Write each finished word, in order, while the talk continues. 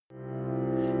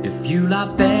if you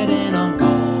like betting on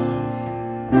golf.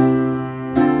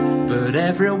 But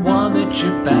everyone that you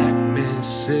back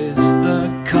misses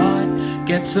the cut.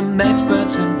 Get some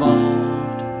experts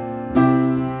involved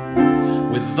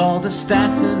with all the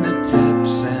stats and the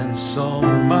tips and so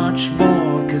much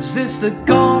more. Cause it's the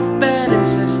golf betting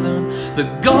system, the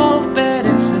golf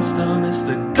betting system. It's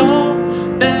the golf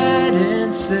betting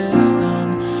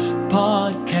system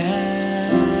podcast.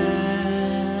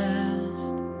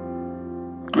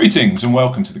 Greetings and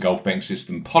welcome to the Golf Betting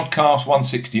System podcast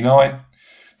 169.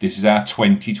 This is our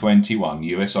 2021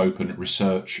 US Open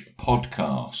Research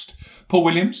podcast. Paul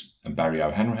Williams and Barry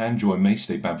O'Hanrahan join me,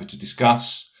 Steve Bamford, to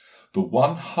discuss the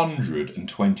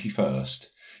 121st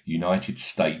United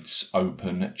States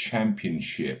Open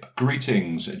Championship.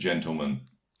 Greetings, gentlemen.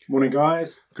 Morning,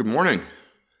 guys. Good morning.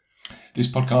 This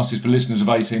podcast is for listeners of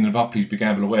 18 and above. Please be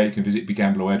gamble aware. You can visit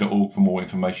begambleaware.org for more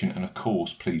information. And of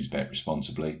course, please bet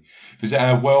responsibly. Visit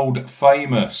our world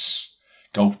famous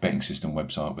golf betting system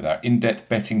website with our in-depth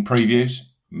betting previews,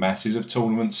 masses of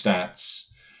tournament stats,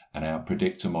 and our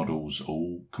predictor models,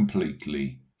 all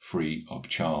completely free of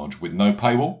charge with no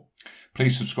paywall.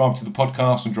 Please subscribe to the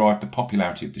podcast and drive the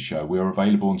popularity of the show. We are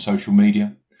available on social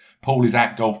media. Paul is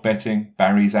at Golf Betting.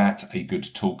 Barry's at A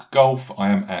Good Talk Golf. I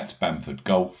am at Bamford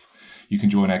Golf. You can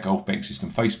join our Golf Betting System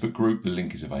Facebook group. The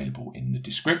link is available in the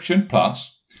description.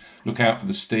 Plus, look out for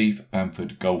the Steve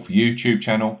Bamford Golf YouTube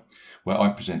channel, where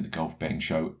I present the Golf Betting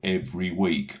Show every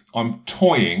week. I'm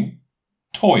toying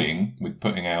with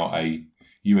putting out a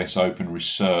US Open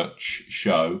research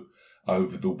show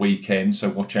over the weekend, so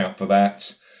watch out for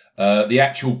that. The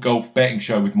actual golf betting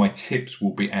show with my tips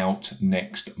will be out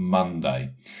next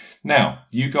Monday. Now,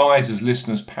 you guys as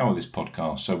listeners power this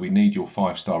podcast, so we need your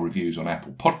 5-star reviews on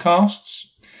Apple Podcasts.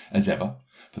 As ever,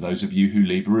 for those of you who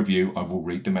leave a review, I will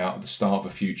read them out at the start of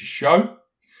a future show.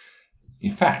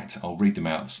 In fact, I'll read them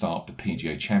out at the start of the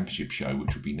PGA Championship show,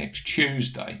 which will be next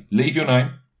Tuesday. Leave your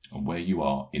name and where you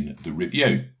are in the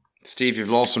review. Steve,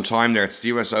 you've lost some time there. It's the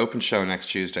US Open show next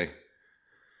Tuesday.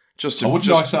 What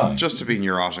did I say? Just to be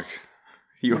neurotic.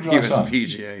 What did I US say?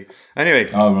 PGA.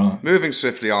 Anyway, right. Moving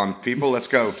swiftly on. People, let's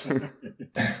go.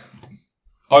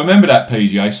 I remember that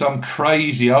PGA. Some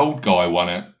crazy old guy won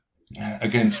it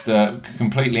against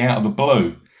completely out of the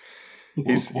blue.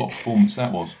 What performance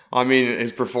that was. I mean,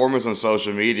 his performance on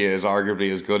social media is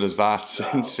arguably as good as that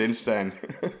since then.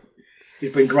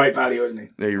 He's been great value, hasn't he?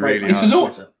 Yeah, he Great really value.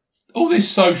 has. All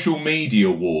this social media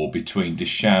war between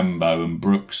DeChambeau and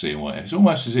Brooksy and whatever, it's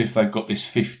almost as if they've got this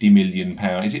 £50 million,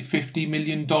 is it $50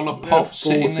 million pot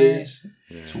sitting there? It's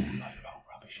all a load of old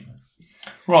rubbish, isn't it?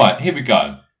 Right, here we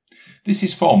go. This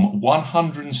is from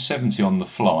 170 on the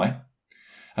fly,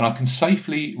 and I can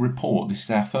safely report this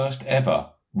is our first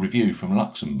ever review from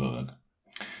Luxembourg.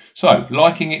 So,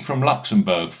 liking it from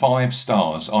Luxembourg, 5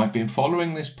 stars. I've been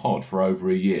following this pod for over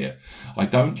a year. I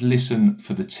don't listen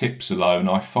for the tips alone.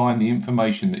 I find the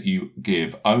information that you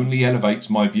give only elevates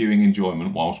my viewing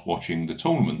enjoyment whilst watching the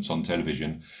tournaments on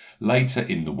television later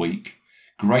in the week.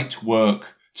 Great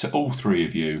work to all 3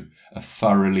 of you. A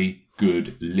thoroughly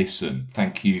good listen.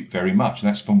 Thank you very much. And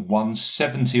that's from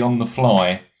 170 on the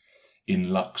fly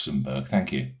in Luxembourg.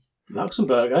 Thank you.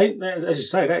 Luxembourg, eh? As you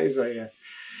say,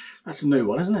 that's a new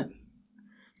one, isn't it?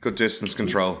 Good distance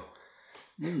control.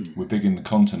 We're big in the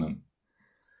continent.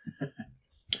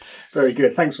 Very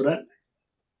good. Thanks for that.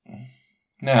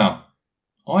 Now,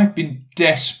 I've been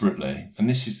desperately, and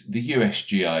this is the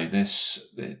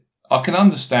USGA, I can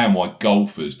understand why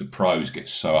golfers, the pros, get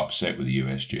so upset with the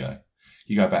USGA.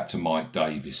 You go back to Mike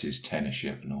Davis's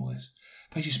tenureship and all this.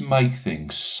 They just make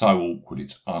things so awkward,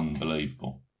 it's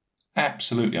unbelievable.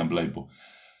 Absolutely unbelievable.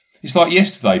 It's like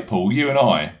yesterday, Paul, you and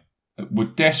I were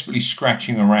desperately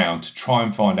scratching around to try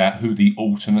and find out who the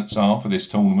alternates are for this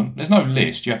tournament. There's no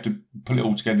list. You have to pull it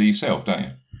all together yourself, don't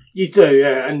you? You do,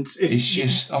 yeah. And it's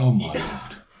just, oh my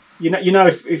Lord. You know,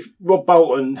 if Rob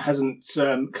Bolton hasn't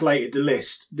collated the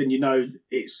list, then you know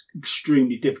it's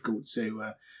extremely difficult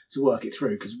to work it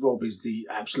through, because Rob is the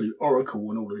absolute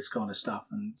oracle and all of this kind of stuff.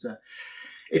 And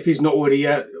if he's not already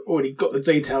got the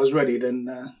details ready,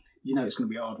 then you know it's going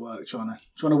to be hard work trying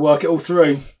to work it all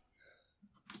through.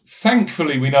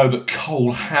 Thankfully, we know that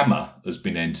Cole Hammer has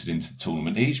been entered into the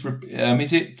tournament. He's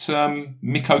is it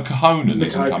Mikko Kohonen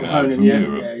that's coming out from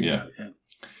Europe? Yeah.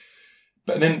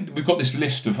 But then we've got this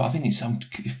list of, I think it's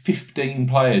 15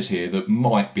 players here that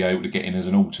might be able to get in as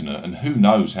an alternate, and who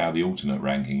knows how the alternate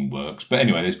ranking works. But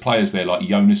anyway, there's players there like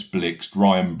Jonas Blixt,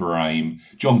 Ryan Brame,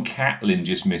 John Catlin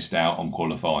just missed out on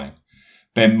qualifying,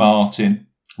 Ben Martin,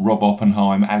 Rob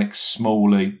Oppenheim, Alex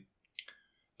Smalley,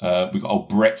 We've got old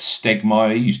Brett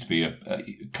Stegmaier. He used to be a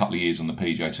couple of years on the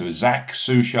PGA Tour. Zach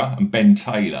Susha and Ben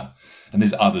Taylor. And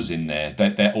there's others in there.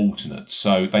 They're alternates.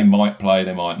 So they might play,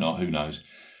 they might not. Who knows?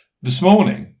 This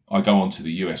morning, I go onto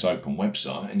the US Open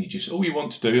website, and all you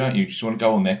want to do, don't you? You just want to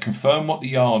go on there, confirm what the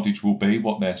yardage will be,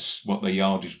 what their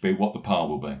yardage will be, what the par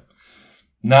will be.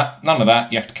 Nah, none of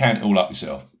that. You have to count it all up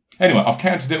yourself. Anyway, I've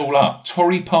counted it all up.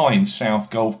 Torrey Pines South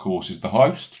Golf Course is the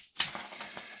host.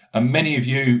 And many of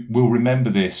you will remember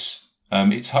this.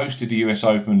 It's hosted the US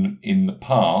Open in the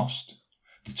past,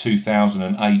 the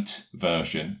 2008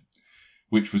 version,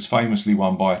 which was famously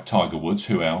won by Tiger Woods.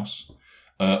 Who else?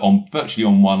 Virtually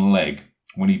on one leg,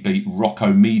 when he beat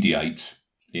Rocco Mediate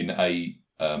in a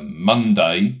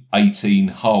Monday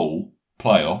 18-hole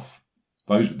playoff.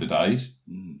 Those were the days.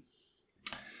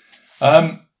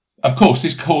 Of course,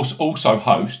 this course also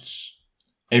hosts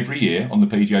every year on the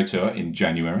PGA Tour in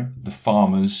January the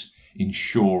Farmers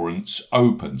Insurance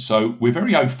Open. So we're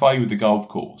very au fait with the golf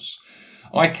course.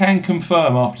 I can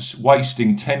confirm, after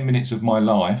wasting 10 minutes of my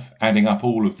life adding up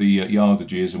all of the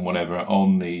yardages and whatever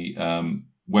on the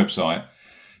website,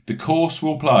 the course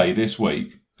will play this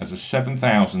week as a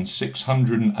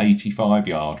 7,685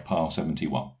 yard par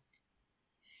 71.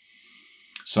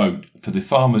 So for the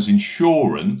Farmers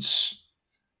Insurance,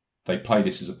 they play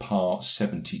this as a par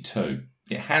 72.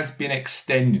 It has been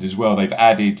extended as well. They've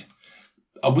added,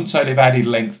 I wouldn't say they've added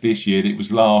length this year. It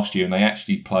was last year, and they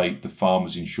actually played the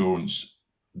Farmers Insurance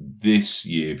this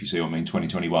year, if you see what I mean,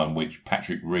 2021, which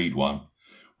Patrick Reed won,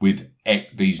 with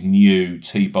these new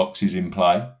tee boxes in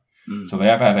play. So they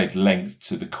have added length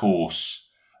to the course.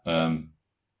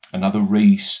 Another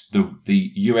Reese,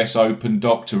 the US Open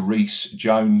Dr. Reese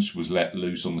Jones was let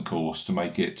loose on the course to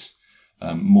make it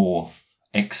more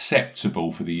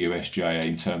acceptable for the USGA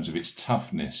in terms of its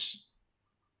toughness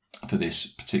for this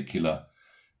particular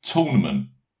tournament.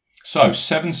 So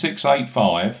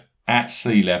 7,685 at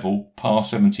sea level, par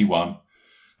 71.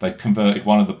 They've converted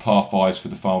one of the par 5s for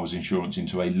the Farmers Insurance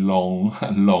into a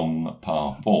long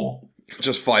par 4.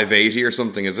 Just 580 or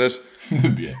something, is it?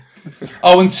 Yeah.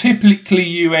 Oh, and typically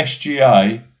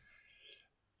USGA,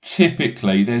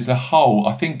 there's a hole,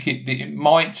 I think it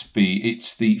might be,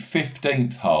 it's the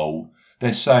 15th hole.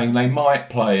 They're saying they might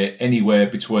play it anywhere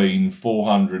between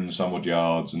 400 and some odd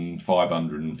yards and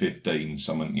 515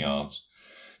 some odd yards.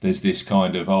 There's this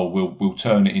kind of, we'll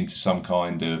turn it into some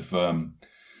kind of,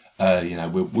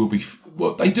 we'll be.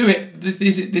 Well, they do it.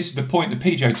 This is the point. The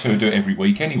PGA Tour do it every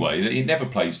week anyway. It never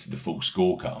plays to the full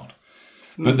scorecard.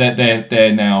 But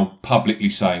they're now publicly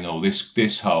saying,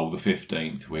 this hole, the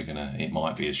 15th, it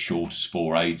might be as short as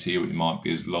 480, or it might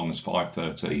be as long as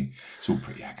 513. It's all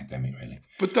pretty academic, really.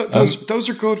 But those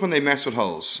are good when they mess with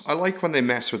holes. I like when they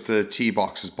mess with the tee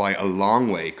boxes by a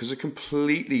long way, because it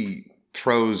completely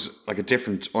throws like a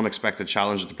different, unexpected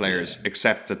challenge at the players,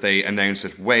 except that they announce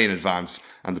it way in advance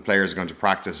and the players are going to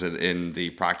practice it in the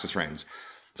practice rounds.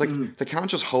 It's like they can't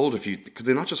just could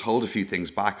they not just hold a few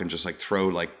things back and just like throw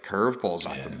like curveballs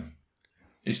at them?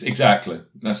 It's exactly.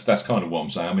 That's kind of what I'm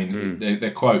saying. I mean,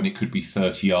 they're quoting it could be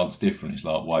 30 yards different. It's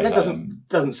like, why? That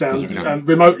doesn't sound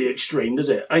remotely extreme, does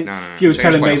it? No. If you were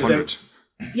telling me that,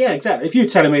 yeah, exactly. If you were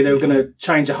telling me they were going to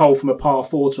change a hole from a par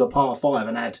 4 to a par 5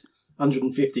 and add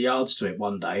 150 yards to it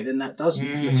one day, then that does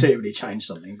materially change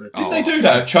something. But didn't they do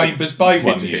that at Chambers Bay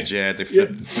one year? Yeah, they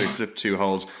flipped 2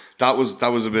 holes. That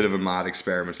was a bit of a mad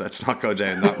experiment. Let's not go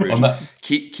down that route.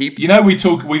 Keep. You know, we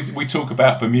talk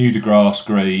about Bermuda grass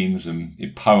greens and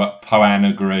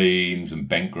Poana greens and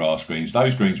bent grass greens.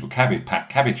 Those greens were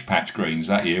cabbage patch greens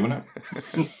that year, weren't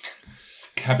it?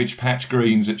 Cabbage patch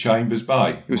greens at Chambers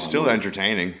Bay. It was still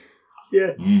entertaining.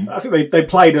 Yeah, I think they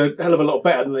played a hell of a lot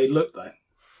better than they looked though.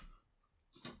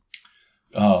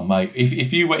 Oh mate,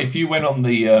 if you went on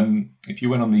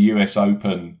the US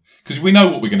Open, because we know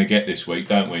what we're going to get this week,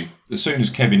 don't we? As soon as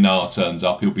Kevin Na turns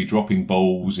up, he'll be dropping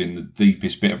balls in the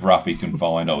deepest bit of rough he can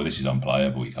find. Oh, this is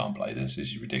unplayable. You can't play this.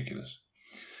 This is ridiculous.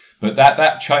 But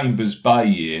that Chambers Bay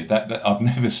year, that I've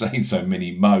never seen so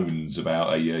many moans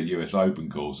about a US Open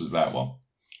course as that one.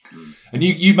 And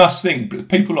you must think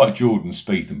people like Jordan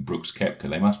Spieth and Brooks Koepka,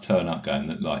 they must turn up going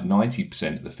that like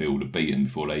 90% of the field are beaten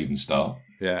before they even start.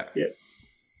 Yeah,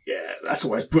 that's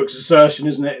always Brooks' assertion,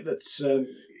 isn't it? That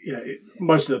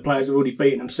most of the players have already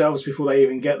beaten themselves before they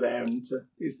even get there, and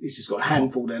he's just got a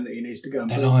handful then that he needs to go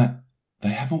and play. Like, they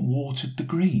haven't watered the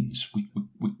greens. We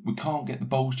can't get the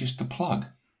balls just to plug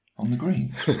on the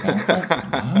greens.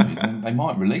 No, they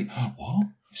might release. What?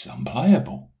 It's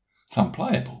unplayable. It's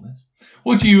unplayable.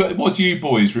 What do you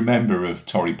boys remember of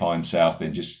Torrey Pines South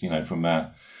then? Just from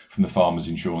the Farmers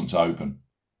Insurance Open.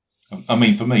 I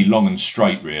mean, for me, long and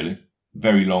straight, really.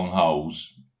 Very long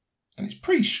holes, and it's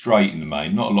pretty straight in the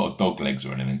main, not a lot of dog legs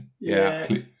or anything. Yeah.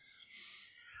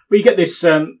 Well, you get this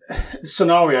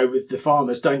scenario with the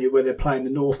farmers, don't you, where they're playing the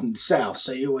north and the south.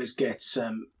 So you always get,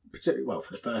 particularly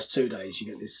for the first 2 days, you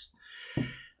get this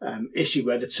issue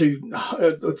where the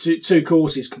two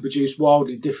courses can produce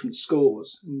wildly different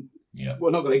scores. And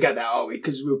we're not going to get that, are we?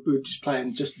 Because we're just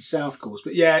playing just the south course.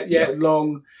 But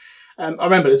long. I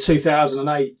remember the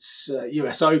 2008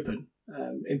 US Open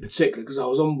in particular because I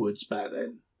was on Woods back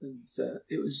then. And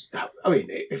it was, I mean,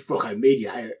 if Rocco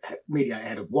Mediate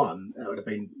had won, that would have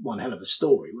been one hell of a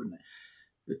story, wouldn't it?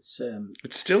 But,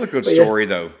 it's still a good story,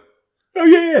 though. Oh,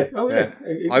 yeah.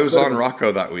 I was on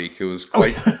Rocco that week. It was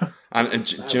quite... and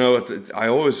do you know what?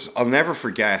 I'll never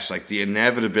forget, like, the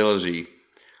inevitability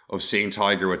of seeing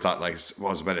Tiger with that, like, what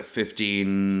was about a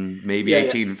 15, maybe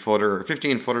 18-footer,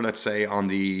 15-footer, let's say, on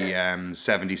the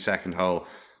 72nd hole.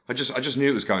 I just knew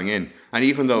it was going in, and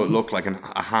even though it looked like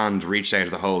a hand reached out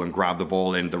of the hole and grabbed the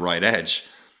ball in the right edge,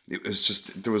 it was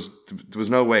just there was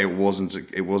no way it wasn't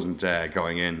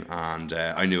going in, and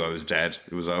I knew I was dead.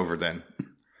 It was over then.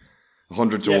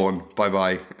 100 to 1. Bye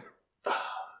bye.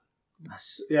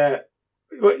 Yeah,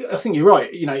 I think you're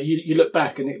right. You know, you look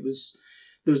back and it was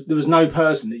there was no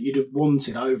person that you'd have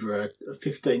wanted over a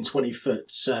 15, 20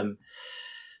 foot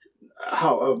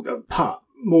putt.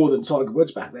 More than Tiger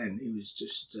Woods back then. He was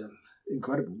just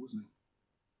incredible, wasn't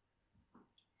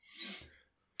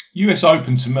he? US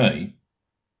Open to me,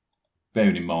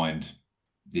 bearing in mind,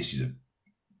 this is a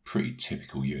pretty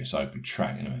typical US Open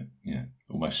track,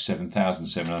 almost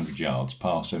 7,700 yards,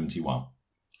 par 71.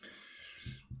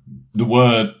 The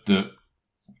word that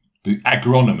the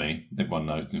agronomy, everyone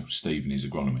knows, Stephen is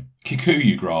agronomy.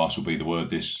 Kikuyu grass will be the word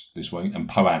this week, and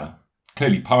Poana.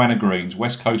 Clearly, Poana greens,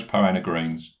 West Coast Poana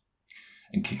greens,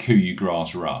 and Kikuyu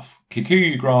grass rough.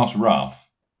 Kikuyu grass rough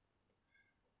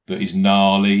that is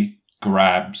gnarly,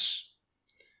 grabs,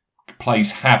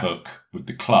 plays havoc with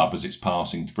the club as it's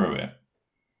passing through it.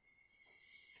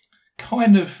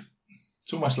 Kind of,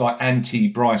 it's almost like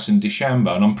anti-Bryson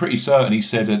DeChambeau, and I'm pretty certain he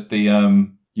said at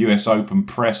the US Open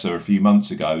presser a few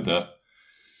months ago that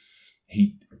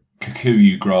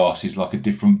Kikuyu grass is like a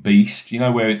different beast. You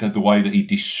know, where the way that he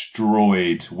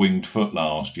destroyed Winged Foot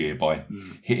last year by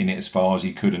hitting it as far as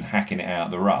he could and hacking it out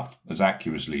of the rough as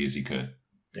accurately as he could.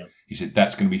 Yeah. He said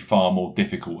that's going to be far more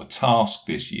difficult a task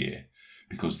this year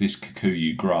because this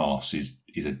Kikuyu grass is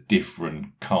a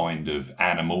different kind of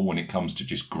animal when it comes to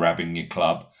just grabbing your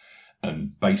club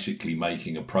and basically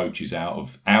making approaches out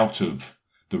of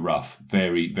the rough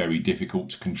very, very difficult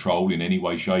to control in any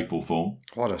way, shape or form.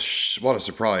 What a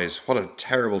surprise. What a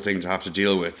terrible thing to have to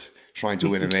deal with trying to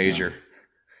win a major.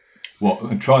 What,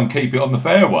 and try and keep it on the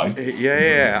fairway?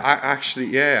 Yeah.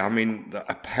 I mean,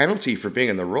 a penalty for being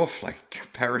in the rough, like,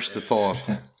 perish the thought.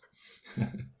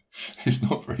 It's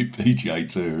not very PGA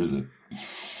Tour, is it?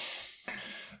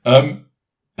 Oh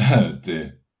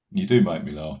dear. You do make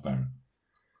me laugh, Baron.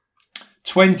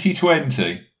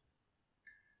 2020...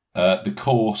 the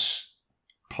course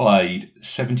played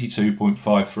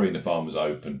 72.53 in the Farmers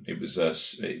Open. It was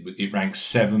it ranked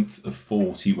 7th of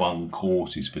 41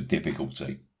 courses for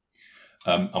difficulty.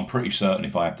 I'm pretty certain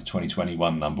if I have the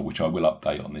 2021 number, which I will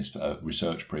update on this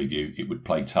research preview, it would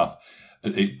play tough.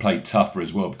 It played tougher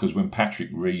as well because when Patrick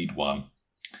Reed won,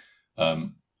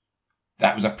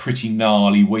 that was a pretty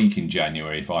gnarly week in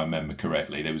January, if I remember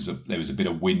correctly. There was a bit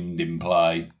of wind in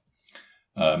play.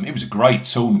 It was a great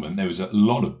tournament. There was a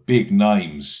lot of big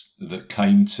names that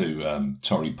came to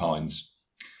Torrey Pines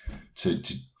to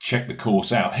check the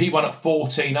course out. He won at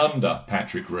 14 under,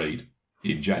 Patrick Reed,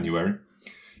 in January.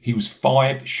 He was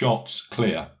 5 shots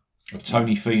clear of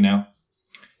Tony Finau,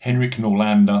 Henrik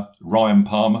Norlander, Ryan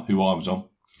Palmer, who I was on,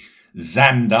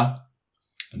 Xander,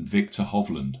 and Victor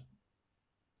Hovland.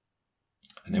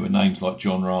 And there were names like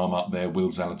John Rahm up there, Will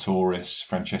Zalatoris,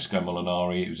 Francesco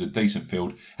Molinari. It was a decent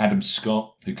field. Adam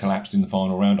Scott, who collapsed in the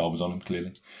final round. I was on him,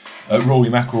 clearly. Rory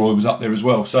McIlroy was up there as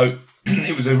well. So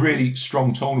it was a really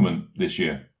strong tournament this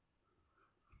year.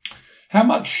 How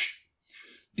much...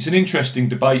 It's an interesting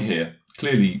debate here.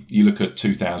 Clearly, you look at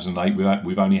 2008,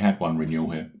 we've only had one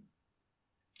renewal here.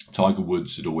 Tiger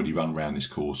Woods had already run around this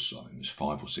course, I think it was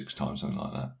 5 or 6 times, something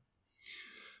like that.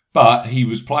 But he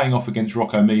was playing off against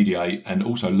Rocco Mediate, and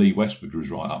also Lee Westwood was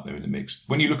right up there in the mix.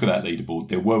 When you look at that leaderboard,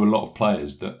 there were a lot of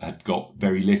players that had got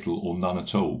very little or none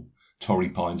at all Torrey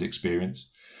Pines experience.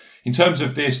 In terms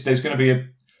of this, there's going to be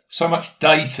so much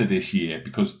data this year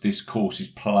because this course is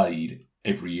played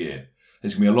every year.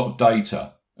 There's going to be a lot of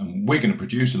data, and we're going to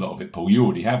produce a lot of it, Paul. You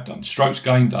already have done. Strokes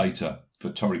gained data for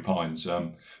Torrey Pines.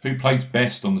 Who plays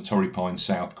best on the Torrey Pines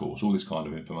South course? All this kind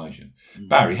of information.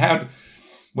 Barry,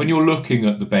 when you're looking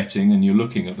at the betting and you're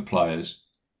looking at the players,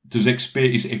 is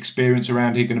experience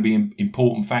around here going to be an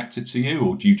important factor to you,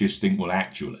 or do you just think, well,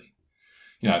 actually,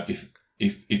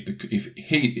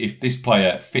 if this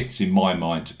player fits in my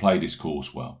mind to play this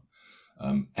course well,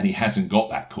 and he hasn't got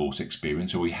that course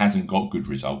experience or he hasn't got good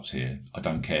results here, I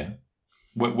don't care.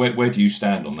 Where do you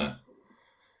stand on that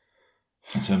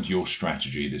in terms of your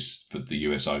strategy for the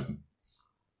US Open?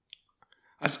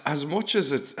 As much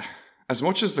as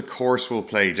the course will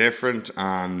play different,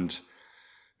 and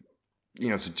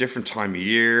it's a different time of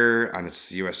year, and it's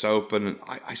the US Open,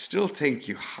 I still think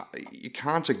you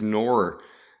can't ignore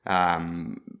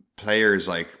players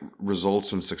like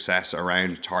results and success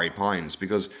around Torrey Pines,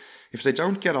 because if they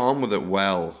don't get on with it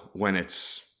well when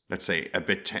it's, let's say, a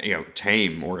bit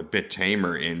tame or a bit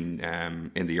tamer in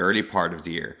the early part of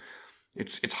the year,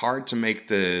 it's hard to make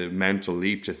the mental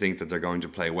leap to think that they're going to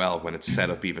play well when it's set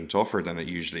up even tougher than it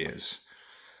usually is.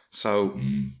 So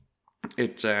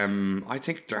I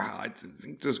think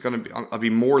there's going to be, I'll be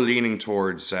more leaning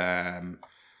towards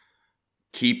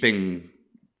keeping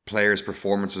players'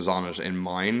 performances on it in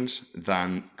mind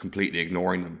than completely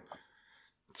ignoring them.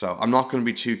 So I'm not going to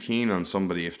be too keen on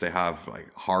somebody if they have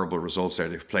like horrible results there.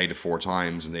 They've played it 4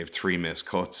 times and they have 3 missed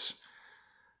cuts.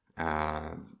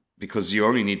 Because you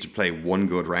only need to play 1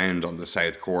 good round on the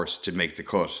South Course to make the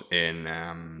cut in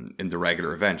the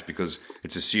regular event, because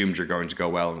it's assumed you're going to go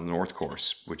well in the North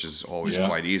Course, which is always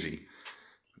quite easy.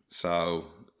 So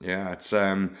yeah, it's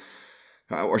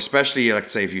or especially like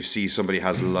say if you see somebody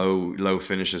has low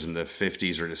finishes in the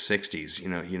 50s or the 60s,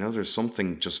 you know there's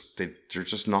something they're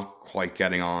just not quite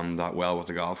getting on that well with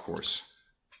the golf course.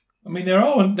 I mean, there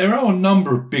are a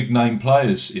number of big name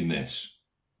players in this.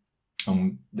 I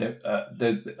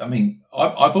mean,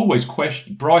 I've always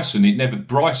questioned Bryson.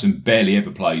 Bryson barely ever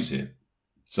plays here.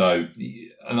 So,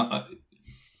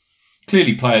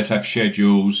 clearly players have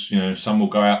schedules. Some will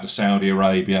go out to Saudi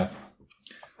Arabia,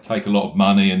 take a lot of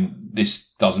money, and this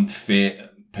doesn't fit.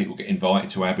 People get invited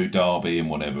to Abu Dhabi and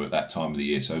whatever at that time of the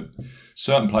year. So,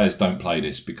 certain players don't play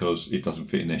this because it doesn't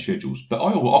fit in their schedules. But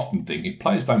I often think if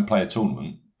players don't play a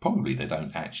tournament, probably they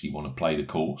don't actually want to play the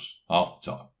course half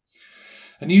the time.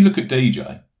 And you look at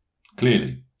DJ,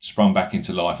 clearly sprung back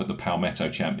into life at the Palmetto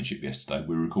Championship yesterday.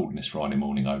 We were recording this Friday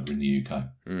morning over in the UK.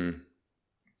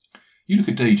 You look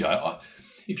at DJ.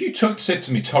 If you said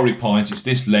to me, Torrey Pines, it's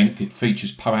this length, it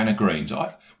features Poa annua greens.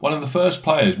 One of the first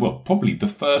players, well, probably the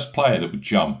first player that would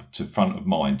jump to front of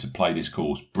mind to play this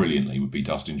course brilliantly would be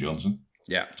Dustin Johnson.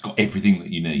 Yeah. He's got everything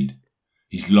that you need.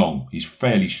 He's long. He's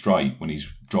fairly straight when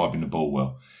he's driving the ball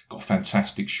well. Got a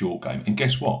fantastic short game. And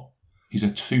guess what? He's a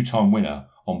 2-time winner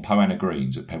on Poa annua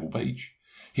greens at Pebble Beach.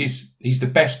 He's the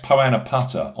best Poa annua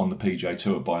putter on the PGA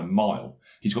Tour by a mile.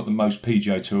 He's got the most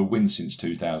PGA Tour wins since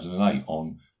 2008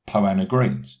 on Poa annua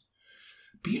greens.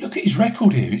 But you look at his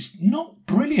record here, it's not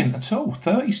brilliant at all.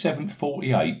 37th,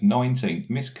 48th, 19th,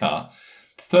 miscut,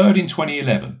 3rd in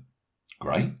 2011.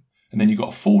 Great. And then you've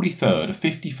got a 43rd, a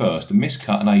 51st, a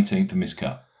miscut, an 18th, a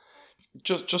miscut.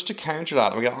 Just to counter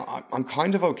that, I mean, I'm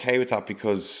kind of okay with that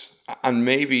because, and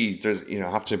maybe there's,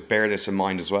 have to bear this in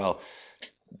mind as well.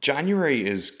 January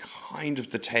is kind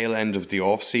of the tail end of the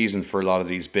off season for a lot of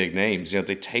these big names.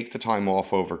 They take the time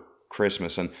off over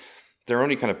Christmas and they're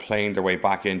only kind of playing their way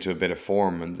back into a bit of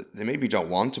form, and they maybe don't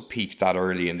want to peak that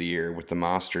early in the year with the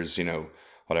Masters,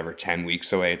 10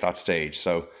 weeks away at that stage.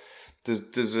 So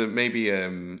there's maybe a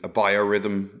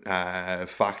biorhythm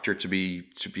factor to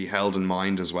be held in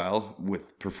mind as well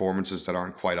with performances that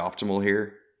aren't quite optimal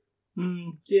here.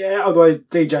 Yeah, although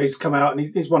DJ's come out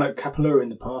and he's won at Kapalua in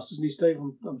the past, hasn't he, Steve?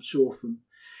 I'm sure from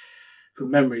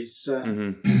memories.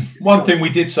 One thing we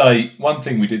did say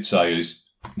is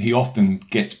he often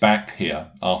gets back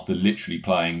here after literally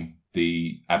playing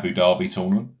the Abu Dhabi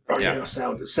tournament. Oh yeah,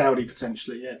 Saudi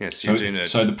potentially. Yeah. Yes.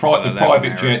 So the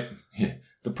private jet. Yeah.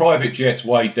 The private jet's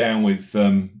weighed down with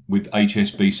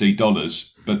HSBC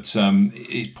dollars, but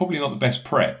it's probably not the best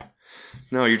prep.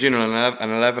 No, you're doing an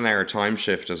 11-hour time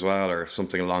shift as well, or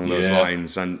something along those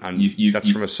lines, and that's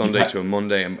from a Sunday to a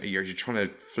Monday, and you're trying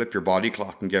to flip your body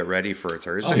clock and get ready for a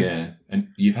Thursday. Oh yeah, and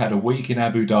you've had a week in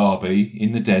Abu Dhabi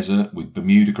in the desert with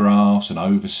Bermuda grass and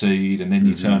overseed, and then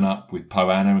you turn up with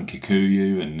Poa annua and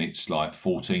Kikuyu, and it's like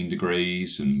 14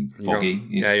 degrees and foggy.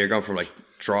 You're going from like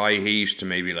dry heat to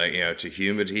maybe to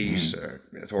humid heat,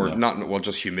 or not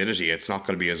just humidity. It's not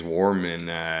going to be as warm in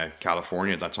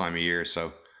California at that time of year,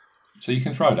 so you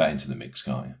can throw that into the mix,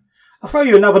 can't you? I'll throw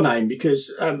you another name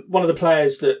because one of the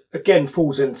players that again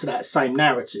falls into that same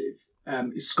narrative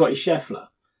is Scotty Scheffler,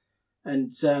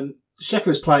 and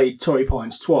Scheffler's played Torrey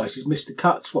Pines twice. He's missed the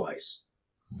cut twice,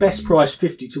 Best price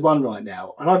 50-1 right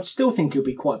now, and I still think he'll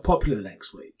be quite popular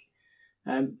next week.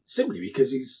 Simply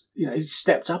because he's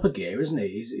stepped up a gear, isn't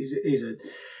he?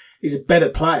 He's a better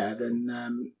player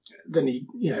than he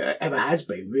ever has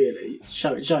been. Really,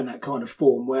 showing that kind of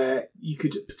form where you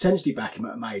could potentially back him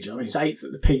at a major. I mean, he's 8th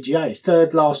at the PGA,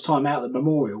 3rd last time out at the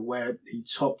Memorial, where he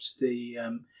topped the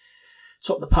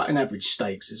putting average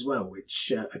stakes as well.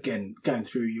 Which again, going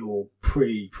through your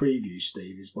preview,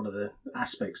 Steve, is one of the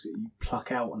aspects that you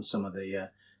pluck out on some of the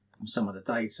from some of the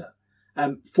data.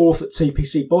 4th at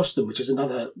TPC Boston, which is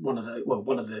another one of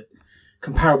the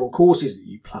comparable courses that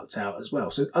you plucked out as well.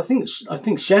 So I think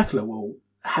Scheffler will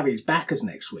have his backers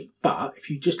next week. But if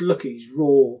you just look at his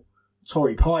raw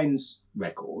Torrey Pines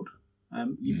record,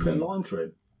 you put a line through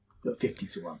him at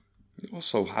 50-1. He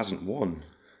also hasn't won.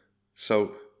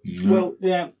 So well,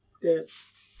 yeah. The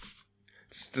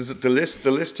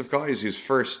list of guys whose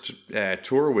first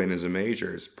tour win is a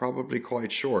major is probably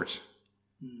quite short.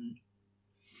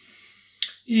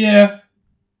 Yeah,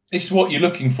 it's what you're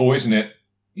looking for, isn't it?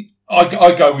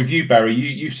 I go with you, Barry.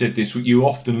 You've said this. You're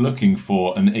often looking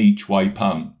for an each-way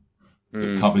punt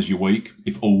that covers your week.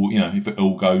 If it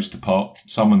all goes to pot,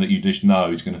 someone that you just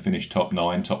know is going to finish top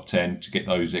 9, top 10 to get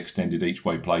those extended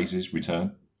each-way places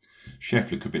return.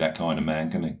 Scheffler could be that kind of man,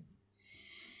 can he?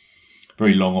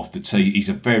 Very long off the tee. He's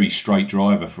a very straight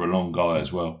driver for a long guy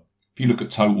as well. If you look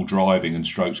at total driving and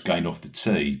strokes gained off the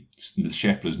tee, the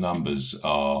Scheffler's numbers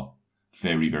are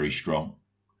very, very strong.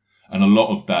 And a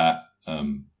lot of that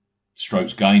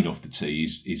strokes gained off the tee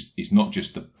is not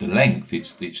just the length,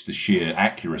 it's the sheer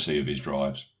accuracy of his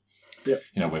drives. Yep.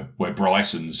 Where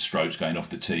Bryson's strokes gained off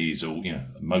the tee is all,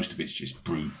 most of it's just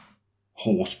brute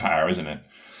horsepower, isn't it?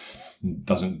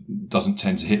 Doesn't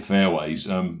tend to hit fairways.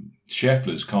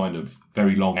 Scheffler's kind of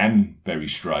very long and very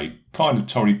straight. Kind of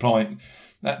Torrey Pines.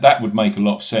 That would make a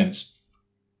lot of sense.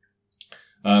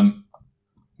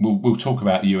 We'll talk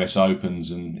about the US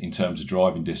Opens and in terms of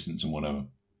driving distance and whatever.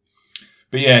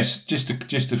 But yes, just to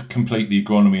complete the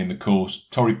agronomy in the course,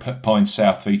 Torrey Pines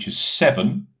South features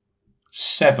seven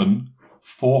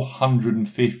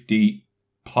 450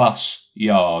 plus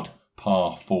yard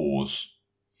par fours,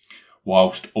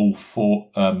 whilst all of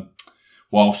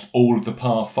the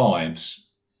par fives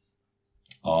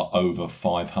are over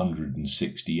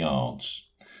 560 yards.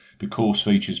 The course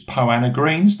features Poa annua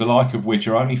greens, the like of which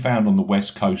are only found on the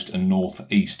west coast and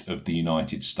northeast of the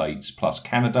United States, plus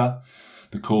Canada.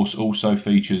 The course also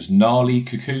features gnarly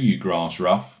kikuyu grass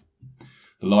rough,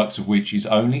 the likes of which is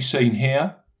only seen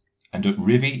here and at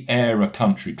Riviera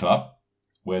Country Club,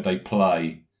 where they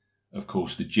play, of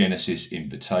course, the Genesis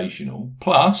Invitational,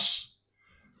 plus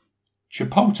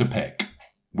Chapultepec,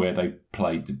 where they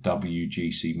played the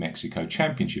WGC Mexico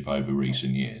Championship over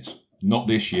recent years. Not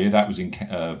this year, that was in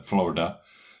Florida,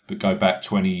 but go back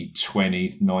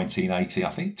 2020, 1980, I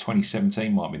think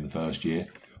 2017 might have been the first year,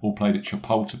 all played at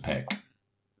Chapultepec.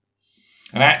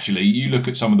 And actually, you look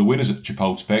at some of the winners at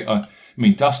Chapultepec,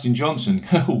 Dustin Johnson,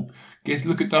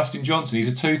 look at Dustin Johnson,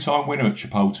 he's a 2-time winner at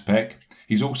Chapultepec.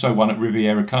 He's also won at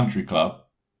Riviera Country Club.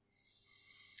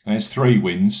 And there's 3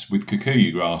 wins with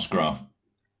kikuyu grass graph.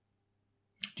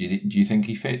 Do you think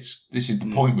he fits? This is the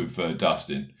point with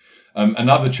Dustin.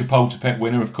 Another Chapultepec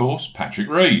winner, of course, Patrick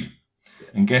Reed.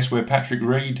 And guess where Patrick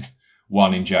Reed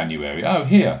won in January? Oh,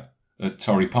 here at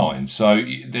Torrey Pines. So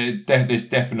there's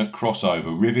definite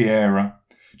crossover. Riviera,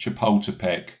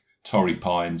 Chapultepec, Torrey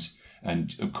Pines,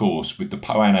 and of course with the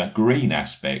Poa annua green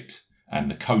aspect and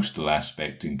the coastal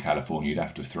aspect in California, you'd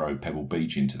have to throw Pebble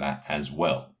Beach into that as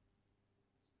well.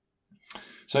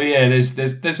 So yeah,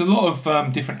 there's a lot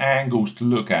of different angles to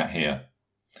look at here.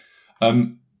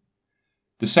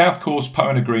 The South Course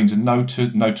Poa annua greens are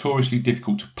notoriously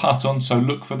difficult to putt on, so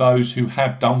look for those who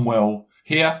have done well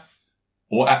here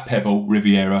or at Pebble,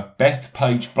 Riviera.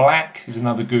 Bethpage Black is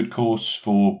another good course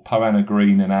for Poa annua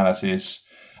green analysis,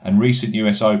 and recent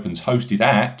US Opens hosted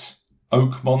at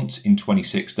Oakmont in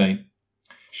 2016,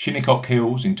 Shinnecock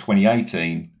Hills in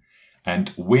 2018,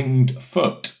 and Winged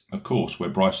Foot, of course, where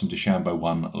Bryson DeChambeau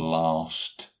won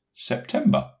last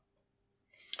September.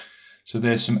 So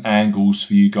there's some angles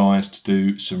for you guys to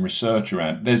do some research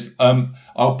around.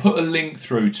 I'll put a link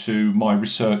through to my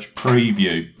research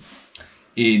preview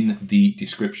in the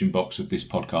description box of this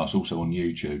podcast, also on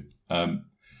YouTube.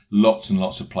 Lots and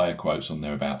lots of player quotes on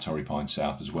there about Torrey Pines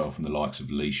South as well, from the likes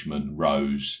of Leishman,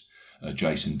 Rose,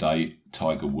 Jason Day,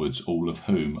 Tiger Woods, all of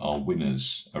whom are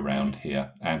winners around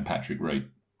here, and Patrick Reed.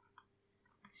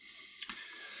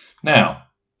 Now,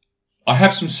 I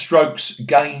have some strokes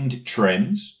gained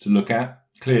trends to look at,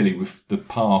 clearly with the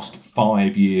past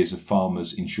 5 years of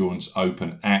Farmers Insurance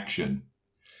Open action.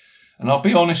 And I'll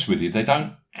be honest with you, they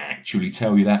don't actually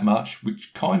tell you that much,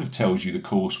 which kind of tells you the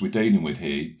course we're dealing with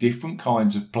here. Different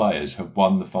kinds of players have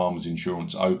won the Farmers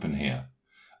Insurance Open here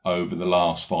over the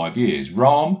last 5 years.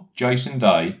 Rahm, Jason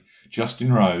Day,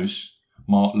 Justin Rose,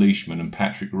 Mark Leishman and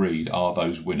Patrick Reed are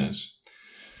those winners.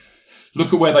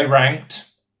 Look at where they ranked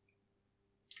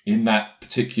in that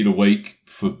particular week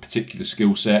for particular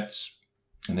skill sets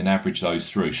and then average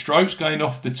those through. Strokes gained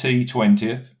off the tee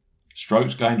 20th,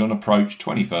 strokes gained on approach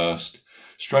 21st,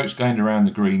 strokes gained around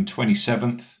the green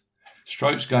 27th,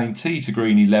 strokes gained tee to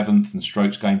green 11th and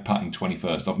strokes gained putting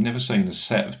 21st. I've never seen a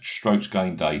set of strokes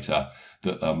gained data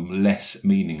that are less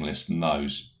meaningless than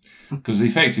those. Because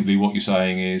effectively what you're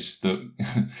saying is that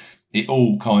it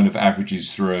all kind of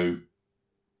averages through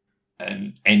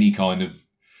and any kind of...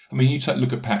 I mean, you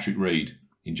look at Patrick Reed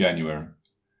in January.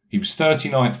 He was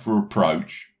 39th for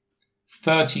approach,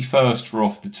 31st for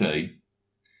off the tee.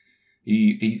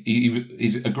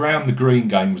 His around the green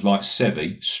game was like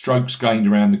Seve, strokes gained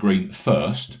around the green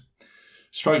first,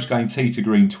 strokes gained tee to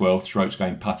green 12th, strokes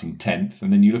gained putting 10th.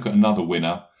 And then you look at another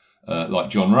winner, like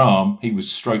Jon Rahm, he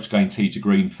was strokes gained tee to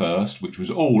green first, which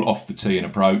was all off the tee and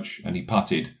approach, and he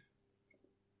putted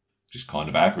just kind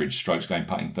of average, strokes gained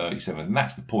putting 37. And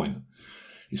that's the point.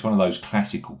 It's one of those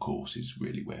classical courses,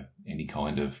 really, where any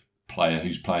kind of player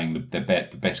who's playing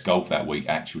the best golf that week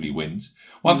actually wins.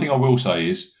 One thing I will say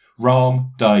is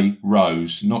Rahm, Day,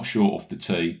 Rose, not short off the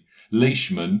tee.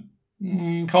 Leishman,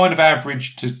 kind of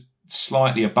average to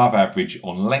slightly above average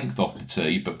on length off the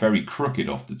tee, but very crooked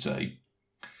off the tee.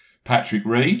 Patrick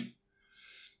Reed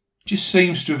just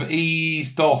seems to have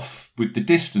eased off with the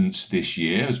distance this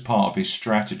year as part of his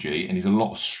strategy, and he's a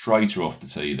lot straighter off the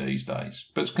tee these days,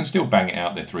 but can still bang it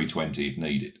out there 320 if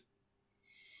needed.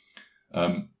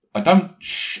 I'm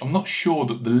not sure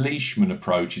that the Leishman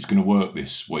approach is going to work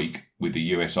this week with the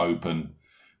US Open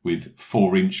with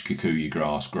 4-inch Kikuyu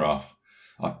grass.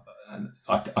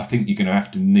 I think you're going to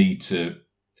have to need to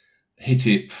hit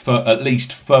it at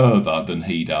least further than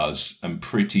he does and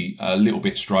a little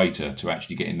bit straighter to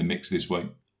actually get in the mix this week.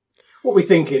 What we're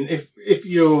thinking, if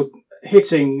you're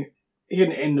hitting it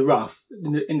in the rough,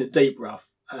 in the deep rough,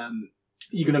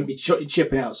 you're going to be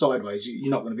chipping out sideways. You're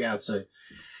not going to be able to.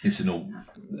 It's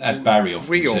as Barry often says.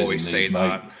 We always say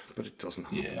that, but it doesn't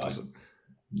happen. Yeah,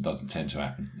 it doesn't tend to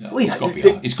happen. Well,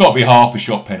 it's got to be half a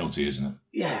shot penalty, isn't it?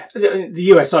 Yeah, the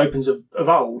US Opens of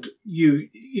old, you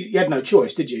had no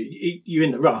choice, did you? You're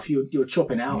in the rough, you're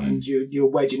chopping out and you're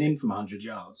wedging in from 100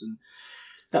 yards. And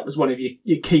that was one of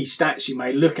your key stats you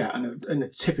may look at. And a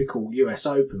typical US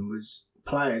Open was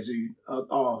players who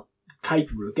are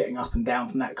capable of getting up and down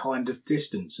from that kind of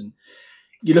distance. And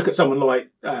you look at someone like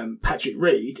Patrick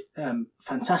Reed,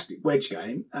 fantastic wedge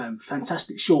game,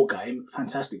 fantastic short game,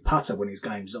 fantastic putter when his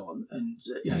game's on. And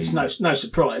it's no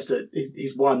surprise that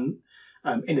he's won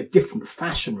in a different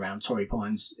fashion around Torrey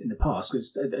Pines in the past,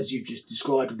 because as you've just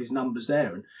described with his numbers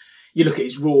there, and you look at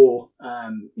his raw,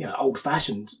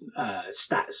 old-fashioned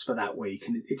stats for that week,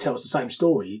 and it tells the same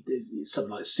story. It's something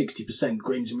like 60%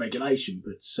 greens in regulation,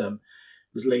 but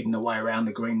was leading the way around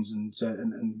the greens and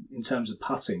in terms of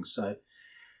putting. So,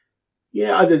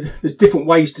 yeah, there's different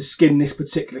ways to skin this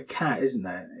particular cat, isn't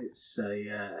there? It's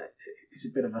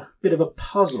a bit of a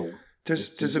puzzle.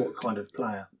 There's what kind of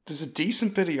player? There's a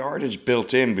decent bit of yardage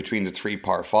built in between the 3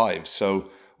 par 5s, so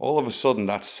all of a sudden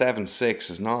that 7-6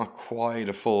 is not quite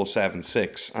a full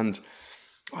 7-6, and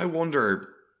I wonder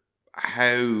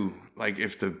how,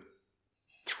 if the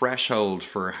threshold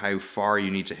for how far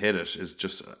you need to hit it is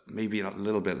just maybe a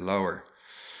little bit lower.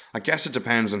 I guess it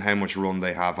depends on how much run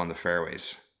they have on the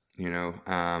fairways.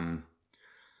 I'm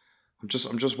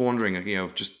just wondering,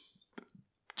 just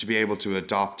to be able to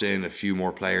adopt in a few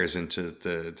more players into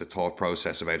the thought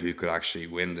process about who could actually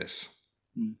win this.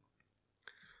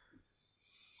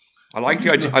 I like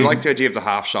the idea of the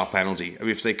half shot penalty. I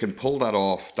mean, if they can pull that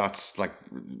off, that's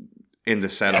in the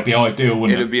setup. That'd be ideal,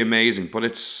 wouldn't it? It'd be amazing, but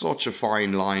it's such a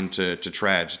fine line to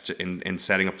tread in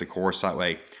setting up the course that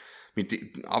way. I mean,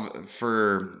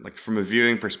 from a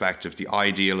viewing perspective, the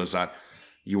ideal is that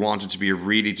you want it to be a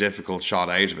really difficult shot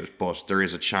out of it, but there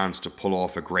is a chance to pull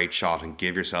off a great shot and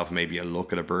give yourself maybe a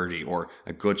look at a birdie or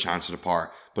a good chance at a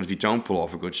par. But if you don't pull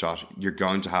off a good shot, you're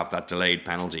going to have that delayed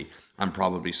penalty and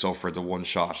probably suffer the one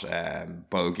shot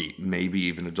bogey, maybe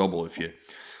even a double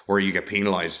or you get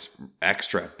penalised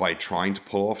extra by trying to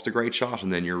pull off the great shot,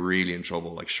 and then you're really in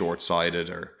trouble, like short-sighted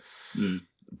or.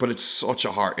 But it's such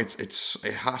a hard. It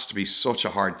has to be such a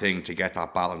hard thing to get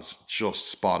that balance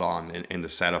just spot on in the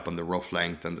setup and the rough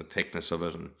length and the thickness of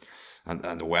it,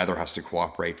 and the weather has to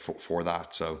cooperate for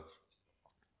that. So,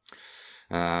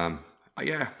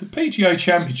 Yeah. The PGA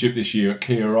Championship this year at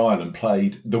Kia Island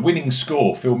played, the winning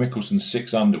score, Phil Mickelson's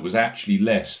 6 under, was actually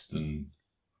less than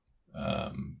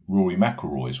Rory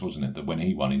McIlroy's, wasn't it? That when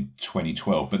he won in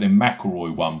 2012. But then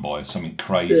McIlroy won by something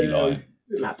crazy like...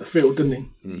 Lapped the field,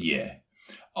 didn't he? Yeah.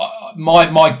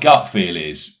 My gut feel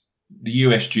is the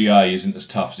USGA isn't as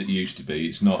tough as it used to be.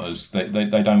 It's not as... They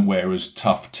don't wear as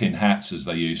tough tin hats as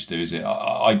they used to, is it?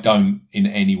 I don't in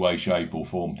any way, shape or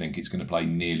form think it's going to play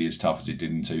nearly as tough as it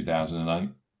did in 2008.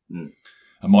 And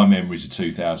my memories of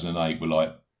 2008 were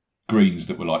like greens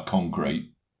that were like concrete.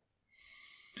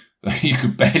 You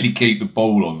could barely keep the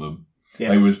ball on them. Yeah.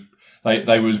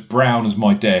 They were as brown as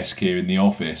my desk here in the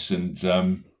office, and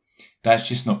that's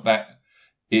just not that.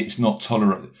 It's not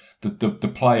tolerant.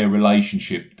 The player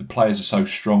relationship. The players are so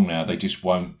strong now; they just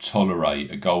won't tolerate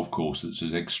a golf course that's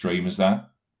as extreme as that.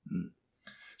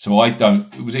 So I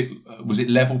don't. Was it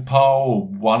level par or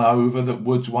 1 over that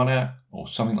Woods won at, or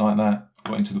something like that?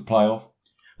 Got into the playoff.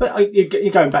 But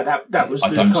you're going back, that was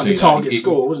the kind of target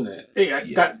score, wasn't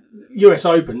it? That US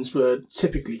Opens were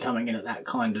typically coming in at that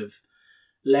kind of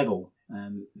level.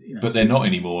 But they're not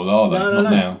anymore, are they? No.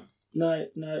 Now. No.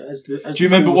 Do you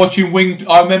remember watching Winged?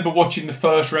 I remember watching the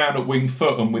first round at Winged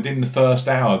Foot, and within the first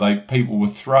hour, people were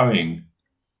throwing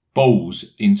balls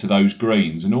into those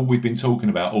greens, and all we'd been talking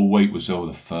about all week was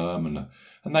the firm,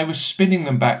 and they were spinning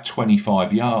them back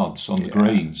 25 yards on the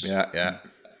greens. Yeah.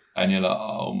 And you're like,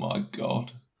 oh my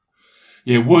God.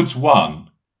 Yeah, Woods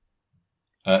won.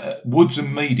 Woods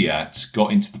and Mediat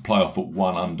got into the playoff at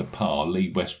 1 under par.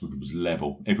 Lee Westwood was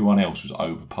level. Everyone else was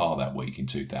over par that week in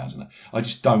 2000. I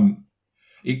just don't...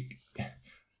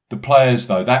 the players,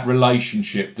 though, that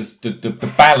relationship,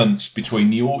 the balance between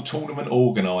the tournament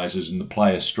organisers and the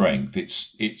player strength,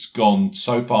 it's gone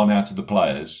so far now to the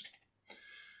players.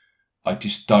 I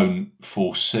just don't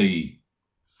foresee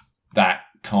that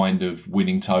kind of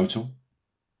winning total.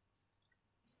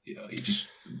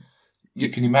 You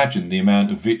can imagine the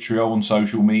amount of vitriol on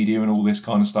social media and all this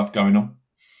kind of stuff going on.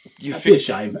 It'd be a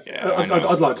shame. Yeah,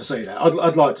 I'd like to see that.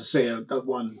 I'd like to see a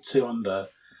 1-2 under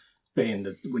being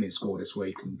the winning score this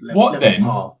week. What then?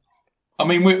 Par. I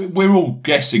mean, we're all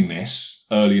guessing this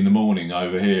early in the morning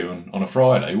over here on a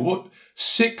Friday. What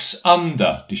 6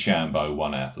 under DeChambeau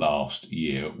won at last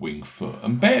year at Winged Foot,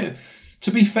 and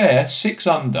to be fair, 6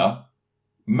 under.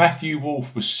 Matthew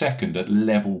Wolff was second at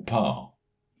level par.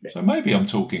 So maybe I'm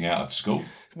talking out of school.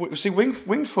 See,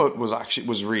 Winged Foot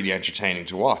was really entertaining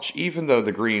to watch, even though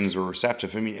the greens were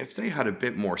receptive. I mean, if they had a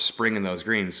bit more spring in those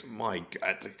greens, my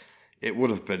God, it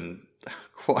would have been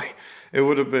quite. It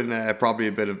would have been probably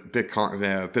a bit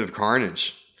of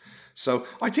carnage. So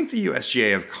I think the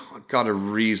USGA have got a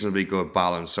reasonably good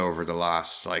balance over the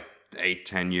last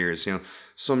 8-10 years. You know,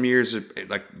 some years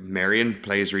like Merion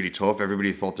plays really tough.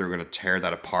 Everybody thought they were going to tear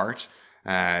that apart.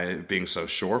 Being so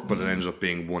short, but it ended up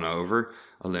being 1 over.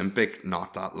 Olympic,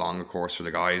 not that long, of course, for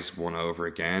the guys, 1 over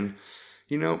again.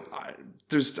 You know,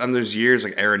 there's years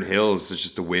like Erin Hills, that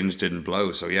just the wind didn't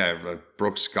blow. So yeah,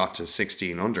 Brooks got to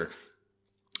 16 under.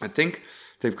 I think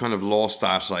they've kind of lost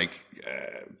that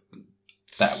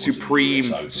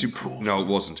supreme. No, it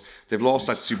wasn't. They've lost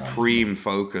that supreme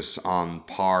focus on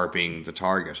par being the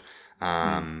target.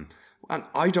 And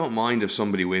I don't mind if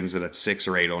somebody wins it at 6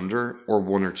 or 8 under, or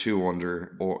 1 or 2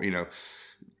 under, or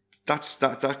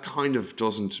that kind of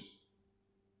doesn't.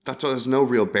 That has no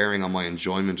real bearing on my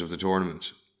enjoyment of the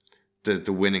tournament.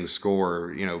 The winning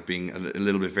score, being a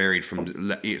little bit varied from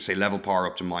say level par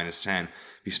up to -10.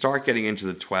 If you start getting into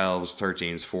the 12s,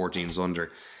 13s, 14s under,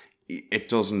 it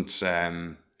doesn't.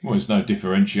 Well, there's no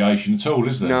differentiation at all,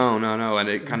 is there? No, and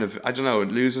it kind of I don't know.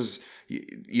 It loses.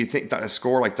 You think that a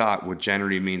score like that would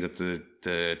generally mean that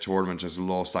the tournament has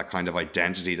lost that kind of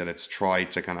identity that it's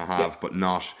tried to kind of have, but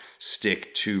not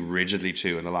stick too rigidly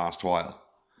to in the last while.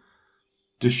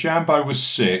 DeChambeau was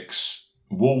 6,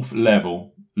 Wolff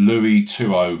level, Louis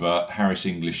 2 over, Harris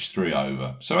English 3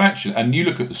 over. So actually, and you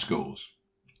look at the scores.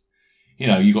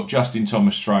 You got Justin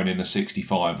Thomas thrown in a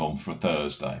 65 on for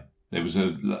Thursday. There was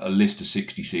a list of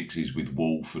 66s with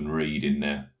Wolff and Reed in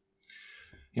there.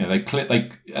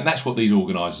 And that's what these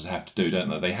organisers have to do, don't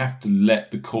they? They have to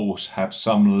let the course have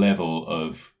some level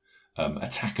of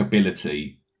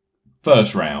attackability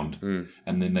first round,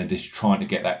 and then they're just trying to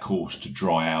get that course to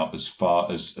dry out as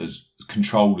far as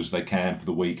controlled as they can for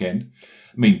the weekend.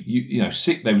 I mean,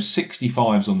 there was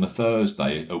 65s on the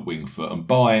Thursday at Winged Foot, and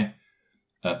by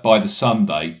the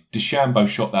Sunday, DeChambeau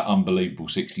shot that unbelievable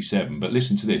 67. But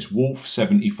listen to this: Wolff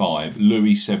 75,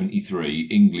 Louis 73,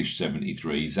 English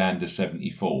 73, Xander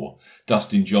 74.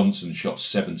 Dustin Johnson shot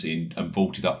 70 and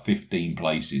vaulted up 15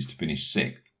 places to finish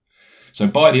 6th. So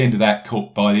by the end of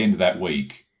that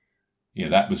week, You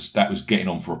know, that was getting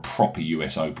on for a proper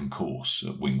US Open course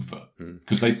at Wingfoot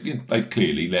because they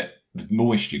clearly let the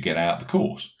moisture get out of the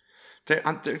course.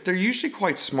 They're usually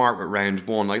quite smart with round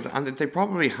one, like, and they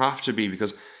probably have to be,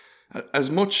 because as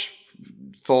much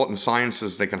thought and science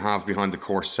as they can have behind the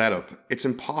course setup, it's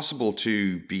impossible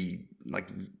to be like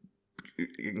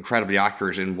incredibly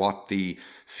accurate in what the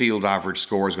field average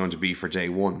score is going to be for day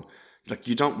one. Like,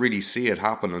 you don't really see it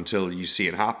happen until you see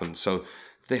it happen. So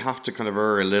they have to kind of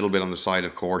err a little bit on the side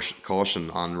of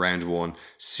caution on round one,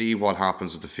 see what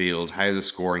happens with the field, how the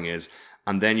scoring is,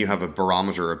 and then you have a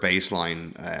barometer, a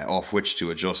baseline off which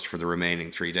to adjust for the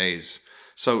remaining 3 days.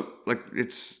 So, like,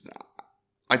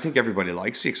 I think everybody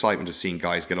likes the excitement of seeing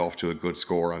guys get off to a good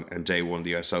score on day one of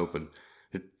the US Open.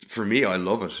 For me, I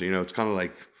love it. You know, it's kind of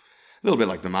like a little bit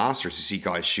like the Masters. You see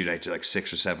guys shoot out to like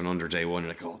 6 or 7 under day one.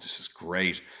 You're like, oh, this is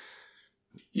great.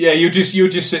 Yeah, you're just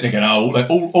sitting there going,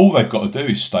 all they've got to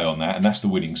do is stay on that, and that's the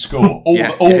winning score.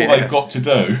 They've got to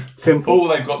do, simple. All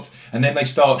they've got, and then they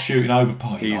start shooting over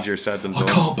par. Easier said than done.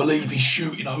 I can't believe he's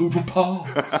shooting over par.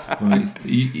 Well,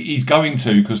 he's going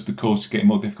to, because the course is getting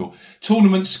more difficult.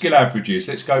 Tournament skill averages.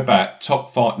 Let's go back. Top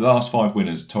 5, the last 5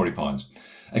 winners. Torrey Pines.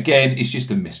 Again, it's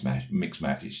just a mixed match.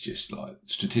 It's just like,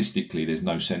 statistically, there's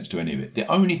no sense to any of it. The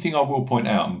only thing I will point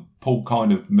out, and Paul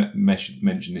kind of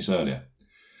mentioned this earlier.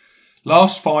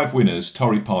 Last 5 winners,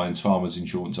 Torrey Pines, Farmers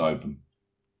Insurance Open,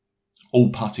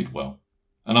 all putted well.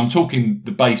 And I'm talking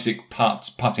the basic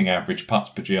putting average,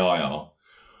 putts per GIR.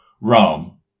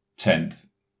 Rahm, 10th.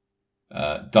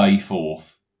 Day,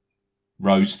 4th.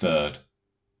 Rose, 3rd.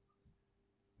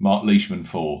 Mark Leishman,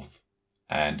 4th.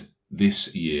 And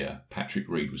this year, Patrick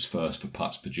Reed was first for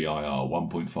putts per GIR,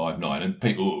 1.59. And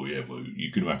people, you're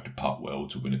going to have to putt well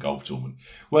to win a golf tournament.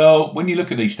 Well, when you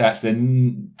look at these stats,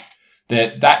 then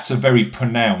that's a very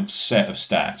pronounced set of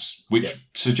stats, which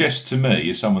suggests to me,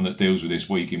 as someone that deals with this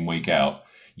week in, week out,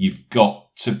 you've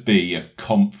got to be a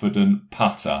confident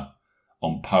putter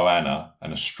on Poa annua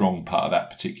and a strong putter that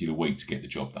particular week to get the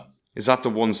job done. Is that the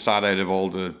one stat out of all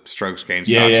the strokes gained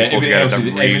stats? Yeah.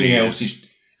 Everything else is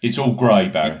it's all grey,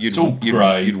 Barry. It's all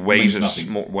grey. You'd weight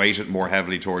it more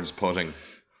heavily towards putting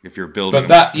if you're building.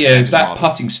 But that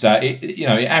putting stat, it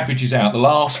averages out. The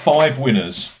last 5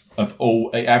 winners of all,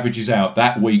 it averages out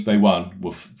that week they won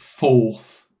were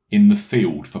 4th in the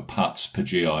field for putts per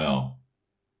GIR.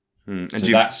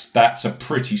 So that's a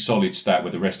pretty solid stat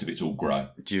where the rest of it's all grey.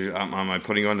 Am I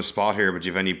putting you on the spot here, but do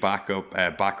you have any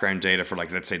background data for,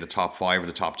 like, let's say the top 5 or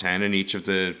the top 10 in each of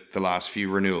the last few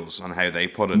renewals on how they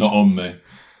put it? Not on me.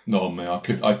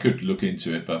 I could look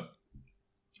into it, but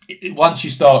once you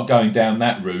start going down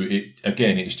that route,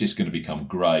 it's just going to become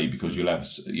grey, because you'll have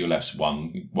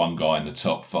one guy in the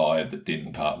top 5 that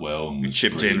didn't putt well and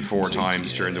chipped in 4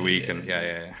 times during the week, and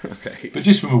okay. But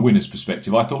just from a winner's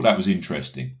perspective, I thought that was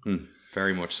interesting.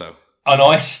 Very much so. And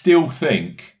I still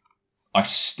think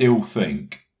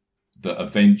that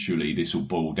eventually this will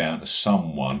boil down to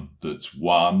someone that's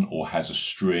won or has a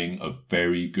string of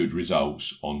very good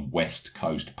results on West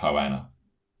Coast Poa annua.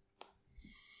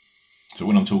 So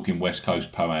when I'm talking West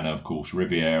Coast Poa annua, of course,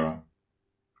 Riviera,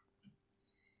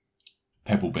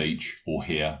 Pebble Beach, or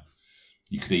here.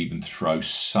 You could even throw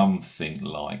something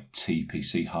like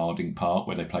TPC Harding Park,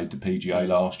 where they played the PGA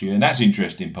last year. And that's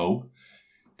interesting, Paul,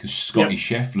 because Scotty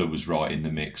Scheffler was right in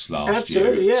the mix last year.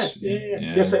 Absolutely,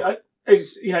 yeah. So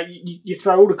you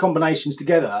throw all the combinations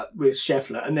together with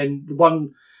Scheffler, and then the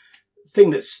one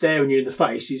thing that's staring you in the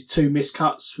face is 2 missed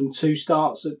cuts from 2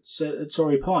 starts at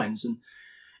Torrey Pines. And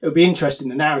it'll be interesting,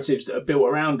 the narratives that are built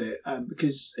around it,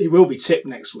 because he will be tipped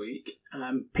next week.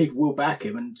 People will back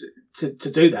him, and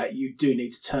to do that, you do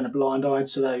need to turn a blind eye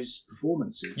to those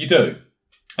performances. You do.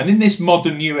 And in this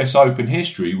modern US Open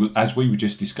history, as we were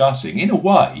just discussing, in a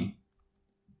way,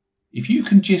 if you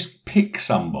can just pick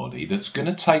somebody that's going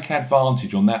to take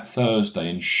advantage on that Thursday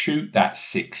and shoot that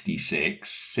 66,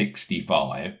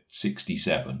 65,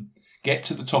 67, get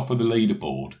to the top of the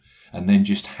leaderboard, and then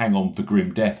just hang on for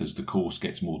grim death as the course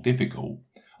gets more difficult,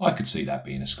 I could see that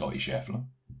being a Scotty Scheffler.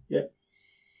 Yeah.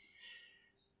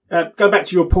 Go back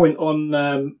to your point on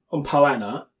Poa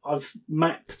annua. I've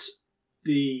mapped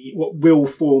what will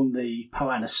form the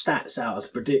Poa annua stats out of the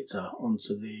predictor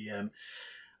onto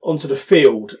the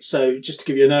field. So just to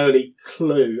give you an early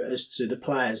clue as to the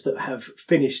players that have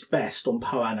finished best on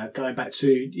Poa annua, going back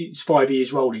to, it's 5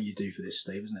 years rolling you do for this,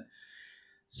 Steve, isn't it?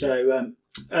 So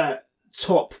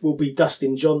top will be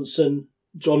Dustin Johnson,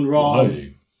 John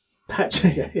Rahm,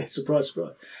 Patrick. Surprise.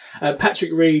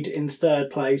 Patrick Reed in 3rd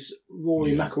place,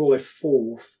 Rory McIlroy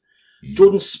 4th,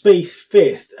 Jordan Spieth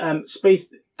 5th. Spieth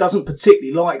doesn't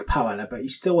particularly like Poa annua, but he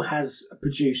still has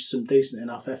produced some decent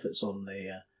enough efforts on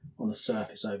on the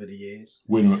surface over the years.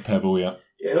 Winner at Pebble, yeah.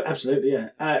 Yeah, absolutely,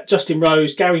 yeah. Justin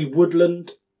Rose, Gary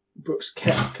Woodland, Brooks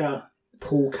Koepka,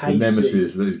 Paul Casey. The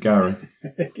nemesis that is Gary.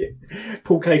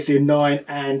 Paul Casey in 9,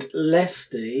 and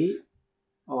Lefty,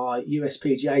 our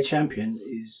USPGA champion,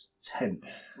 is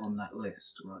 10th on that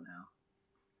list right now.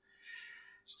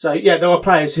 So yeah, there are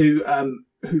players who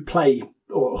play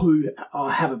or who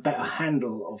have a better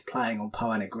handle of playing on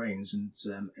Poa annua greens, and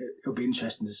it'll be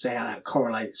interesting to see how that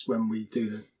correlates when we do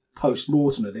the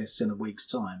post-mortem of this in a week's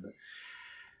time. But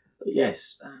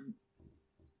yes,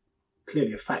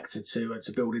 clearly a factor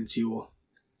to build into your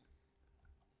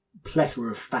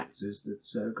plethora of factors that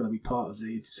are going to be part of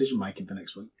the decision making for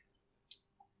next week.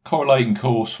 Correlating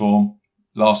course form.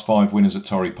 Last 5 winners at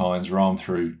Torrey Pines, Rahm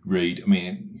through Reed. I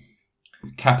mean,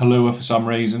 Kapalua for some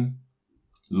reason.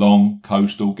 Long,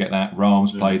 Coastal, get that.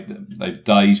 Rahm's played,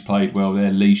 Day's played well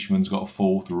there. Leishman's got a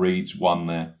 4th, Reed's 1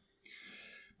 there.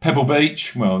 Pebble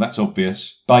Beach, well, that's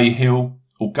obvious. Bay Hill,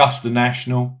 Augusta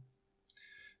National.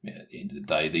 Yeah, at the end of the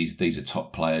day, these are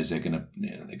top players. They're going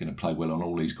to play well on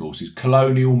all these courses.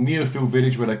 Colonial, Muirfield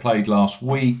Village, where they played last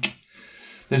week.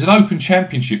 There's an Open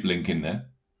Championship link in there.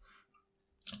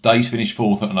 Day's finished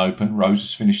 4th at an Open. Rose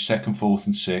has finished 2nd, 4th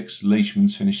and 6th.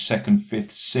 Leishman's finished 2nd,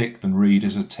 5th, 6th. And Reed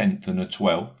is a 10th and a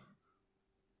 12th.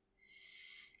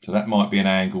 So that might be an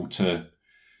angle to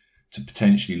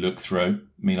potentially look through.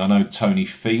 I mean, I know Tony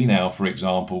Finau, for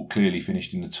example, clearly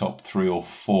finished in the top 3 or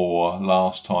 4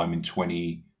 last time in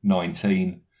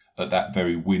 2019 at that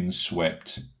very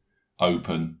windswept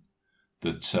Open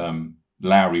that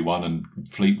Lowry won and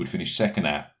Fleetwood finished 2nd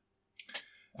at.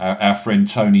 Our friend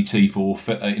Tony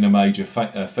T4 in a major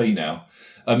Finau.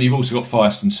 You've also got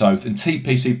Firestone South, and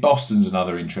TPC Boston's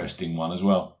another interesting one as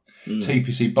well.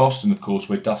 TPC Boston, of course,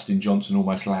 where Dustin Johnson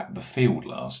almost lapped the field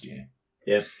last year.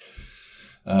 Yeah.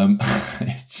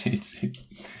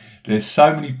 There's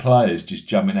so many players just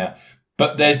jumping out.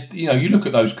 But there's, you look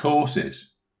at those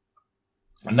courses,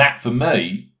 and that for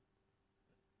me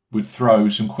would throw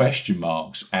some question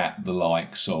marks at the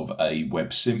likes of a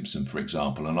Webb Simpson, for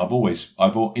example. And I've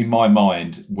in my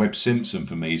mind, Webb Simpson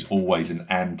for me is always an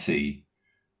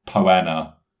anti-Poa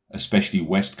annua, especially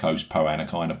West Coast Poa annua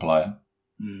kind of player.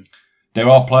 There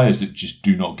are players that just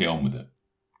do not get on with it.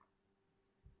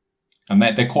 And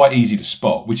they're quite easy to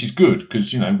spot, which is good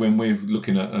because, when we're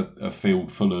looking at a field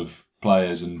full of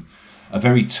players and a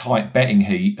very tight betting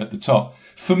heat at the top,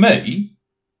 for me,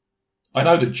 I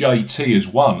know that JT has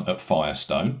won at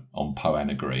Firestone on Poa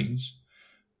annua greens,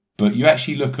 but you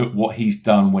actually look at what he's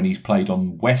done when he's played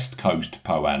on West Coast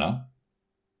Poa annua,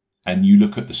 and you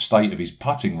look at the state of his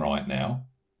putting right now,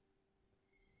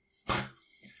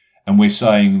 and we're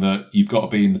saying that you've got to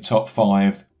be in the top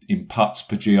 5 in putts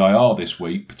per GIR this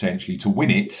week, potentially, to win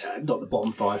it. Not the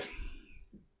bottom 5.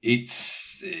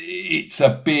 It's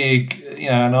a big,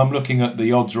 and I'm looking at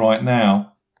the odds right now.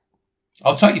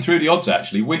 I'll take you through the odds,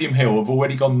 actually. William Hill have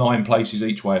already gone 9 places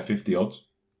each way at 50 odds,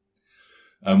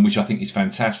 which I think is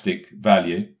fantastic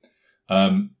value.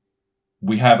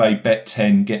 We have a bet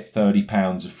 10, get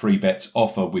 £30 of free bets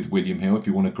offer with William Hill if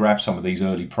you want to grab some of these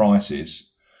early prices.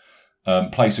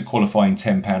 Place a qualifying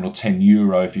 £10 or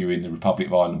 €10 if you're in the Republic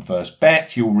of Ireland first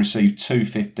bet. You'll receive 2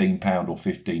 £15 or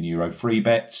 €15 free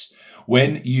bets.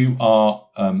 When you are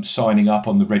signing up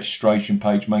on the registration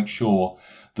page, make sure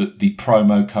that the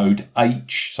promo code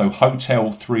H, so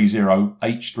Hotel30,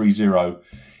 H30,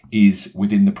 is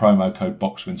within the promo code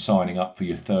box when signing up for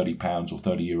your £30 or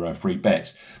 €30 free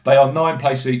bets. They are 9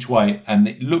 places each way, and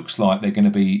it looks like they're going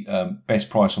to be best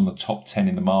price on the top 10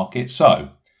 in the market.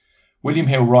 So, William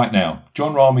Hill right now.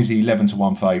 Jon Rahm is the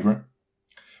 11-1 favourite.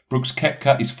 Brooks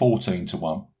Koepka is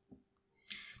 14-1.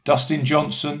 Dustin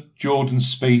Johnson, Jordan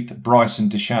Spieth, Bryson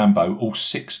DeChambeau, all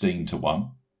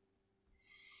 16-1.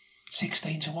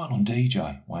 16-1 on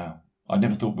DJ. Wow. I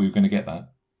never thought we were going to get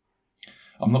that.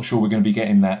 I'm not sure we're going to be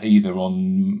getting that either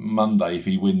on Monday if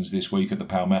he wins this week at the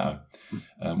Palmetto,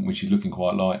 which is looking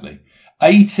quite likely.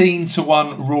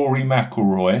 18-1 Rory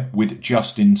McIlroy with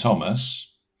Justin Thomas.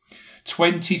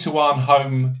 20-1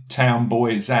 hometown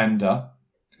boy Xander.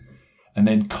 And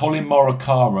then Colin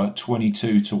Morikawa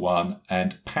 22-1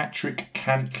 and Patrick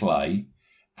Cantlay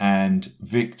and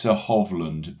Victor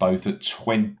Hovland, both at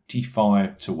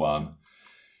 25-1.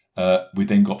 We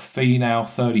then got Finau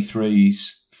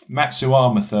 33s,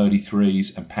 Matsuyama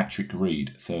 33s, and Patrick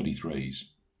Reed 33s.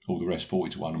 All the rest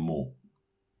 40-1 and more.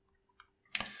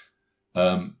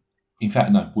 In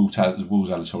fact, no, Will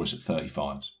Zalatoris at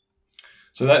 35s.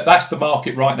 So that's the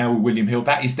market right now with William Hill.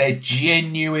 That is their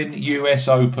genuine US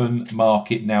Open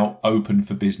market now open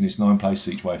for business. 9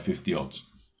 places each way, 50 odds.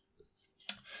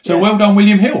 So Well done,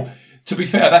 William Hill. To be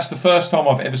fair, that's the first time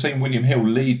I've ever seen William Hill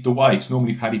lead the way. It's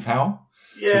normally Paddy Power.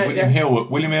 Yeah, so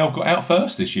William Hill got out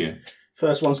first this year.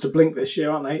 First ones to blink this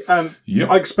year, aren't they? Yep.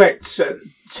 I expect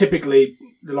typically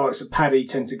the likes of Paddy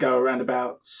tend to go around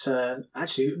about, it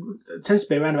tends to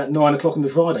be around about 9 o'clock on the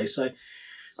Friday, so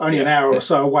only an hour or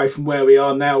so away from where we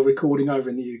are now recording over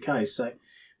in the UK. So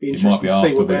it might be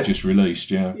after we've just released,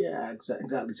 yeah. Yeah,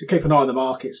 exactly. So keep an eye on the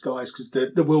markets, guys, because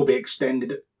there will be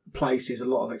extended places, a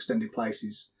lot of extended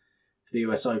places for the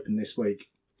US Open this week.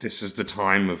 This is the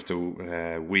time of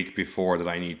the week before that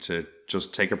I need to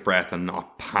just take a breath and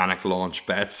not panic launch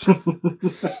bets. I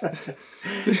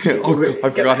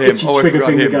forgot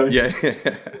him. Yeah.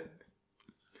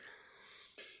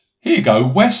 Here you go.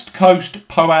 West Coast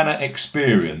Poana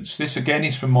Experience. This again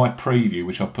is from my preview,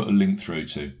 which I'll put a link through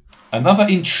to. Another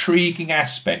intriguing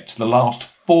aspect to the last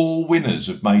 4 winners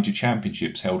of major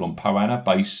championships held on Poana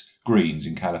base greens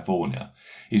in California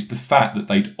is the fact that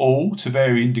they'd all, to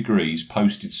varying degrees,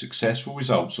 posted successful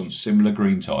results on similar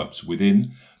green types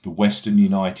within the Western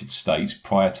United States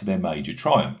prior to their major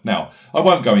triumph. Now, I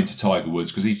won't go into Tiger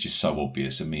Woods because he's just so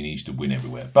obvious. I mean, he used to win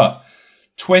everywhere. But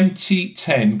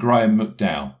 2010 Graham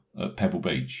McDowell at Pebble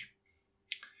Beach.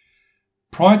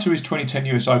 Prior to his 2010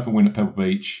 US Open win at Pebble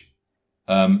Beach,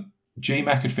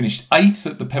 GMAC had finished 8th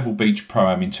at the Pebble Beach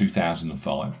Pro-Am in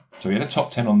 2005. So he had a top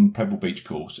 10 on the Pebble Beach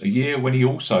course, a year when he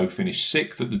also finished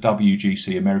 6th at the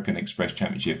WGC American Express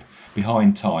Championship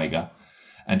behind Tiger.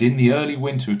 And in the early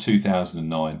winter of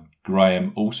 2009,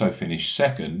 Graham also finished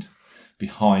 2nd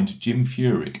behind Jim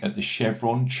Furyk at the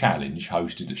Chevron Challenge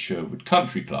hosted at Sherwood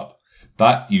Country Club.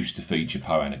 That used to feature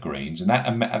Poana greens, and that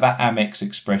Amex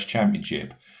Express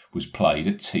Championship was played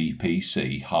at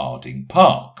TPC Harding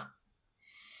Park.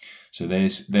 So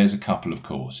there's a couple of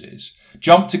courses.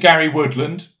 Jump to Gary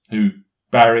Woodland, who,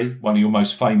 Barry, one of your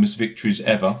most famous victories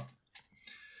ever.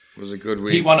 It was a good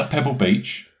week. He won at Pebble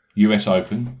Beach, US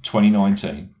Open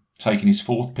 2019, taking his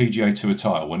 4th PGA Tour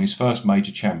title and his first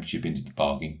major championship into the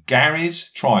bargain. Gary's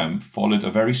triumph followed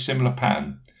a very similar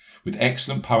pattern, with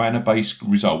excellent Poana-based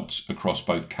results across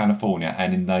both California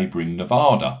and in neighbouring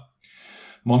Nevada.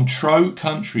 Montreux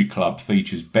Country Club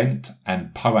features bent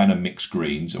and Poana mixed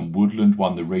greens, and Woodland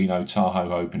won the Reno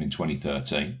Tahoe Open in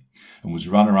 2013 and was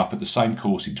runner-up at the same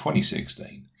course in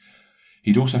 2016.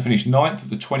 He'd also finished 9th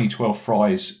at the 2012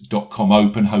 Fries.com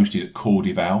Open hosted at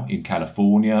Cordival in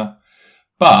California,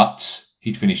 but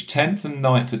he'd finished 10th and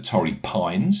 9th at Torrey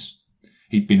Pines.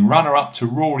 He'd been runner-up to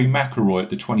Rory McIlroy at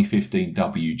the 2015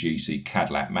 WGC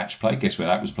Cadillac Match Play. Guess where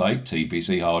that was played?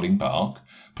 TPC Harding Park.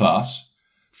 Plus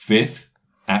 5th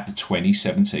at the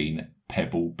 2017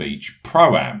 Pebble Beach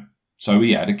Pro-Am. So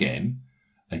he had, again,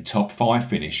 a top 5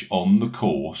 finish on the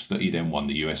course that he then won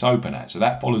the US Open at. So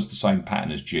that follows the same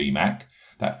pattern as GMAC.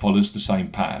 That follows the same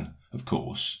pattern, of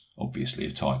course, obviously,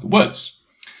 of Tiger Woods.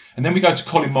 And then we go to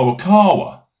Colin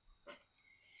Morikawa.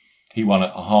 He won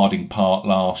at Harding Park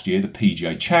last year, the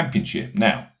PGA Championship.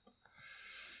 Now,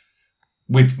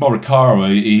 with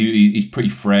Morikawa, he's pretty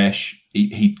fresh.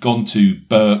 He'd gone to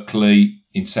Berkeley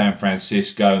in San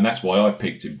Francisco, and that's why I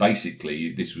picked him.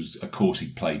 Basically, this was a course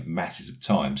he'd played masses of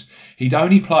times. He'd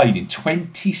only played in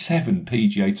 27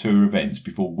 PGA Tour events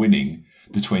before winning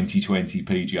the 2020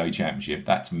 PGA Championship.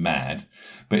 That's mad.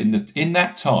 But in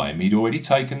that time, he'd already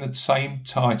taken the same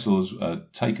title as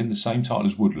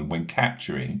Woodland when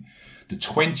capturing the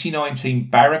 2019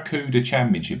 Barracuda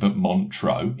Championship at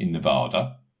Montreux in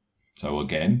Nevada. So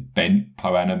again, bent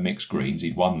Poana mixed greens.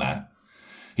 He'd won that.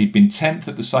 He'd been 10th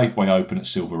at the Safeway Open at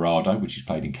Silverado, which is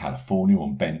played in California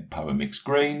on bent Poa mixed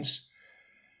greens.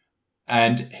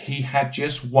 And he had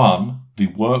just won the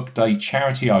Workday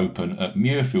Charity Open at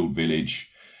Muirfield Village.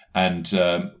 And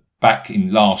back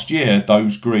in last year,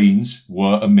 those greens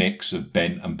were a mix of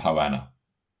bent and Poana.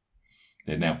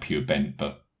 They're now pure bent,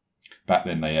 but back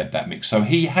then they had that mix. So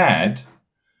he had,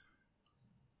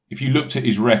 if you looked at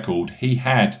his record, he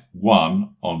had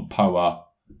won on Poa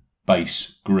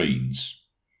base greens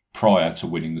prior to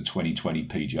winning the 2020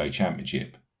 PGA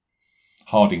Championship.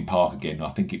 Harding Park again, I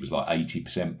think it was like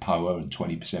 80% Poa and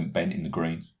 20% bent in the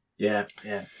greens. Yeah.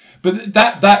 But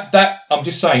that I'm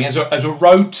just saying, as a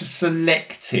road to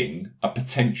selecting a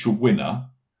potential winner,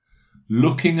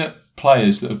 looking at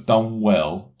players that have done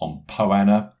well on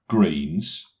Poana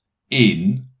greens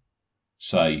in,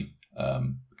 say,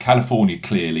 California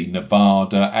clearly,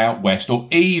 Nevada, out west, or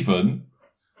even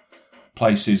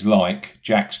places like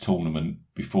Jack's tournament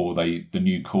before the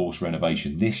new course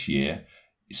renovation this year,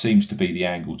 it seems to be the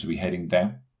angle to be heading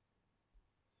down.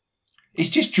 It's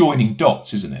just joining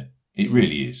dots, isn't it? It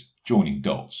really is joining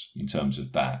dots in terms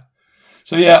of that.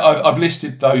 So yeah, I've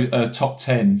listed those top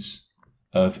 10s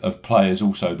of players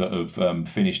also that have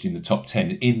finished in the top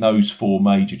 10 in those 4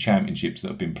 major championships that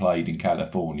have been played in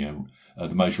California,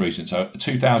 the most recent. So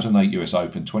 2008 US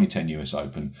Open, 2010 US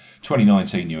Open,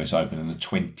 2019 US Open and the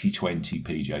 2020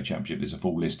 PGA Championship. There's a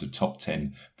full list of top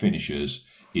 10 finishers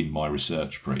in my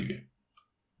research preview.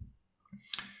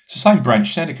 It's the same Brandt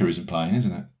Snedeker isn't playing,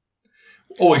 isn't it?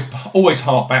 Always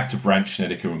hark back to Brandt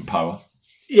Snedeker and Poa.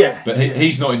 Yeah. But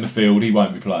he's not in the field, he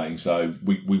won't be playing, so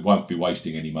we won't be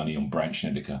wasting any money on Brandt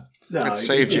Snedeker. No, It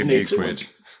saved you a few quid.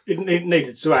 It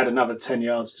needed to add another 10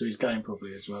 yards to his game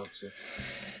probably as well.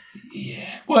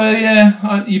 Yeah. Well,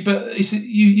 yeah, but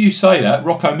you say that.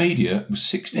 Rocco Media was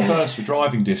 61st for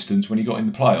driving distance when he got in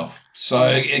the playoff. So,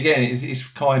 again, it's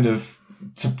kind of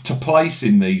to place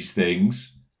in these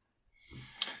things.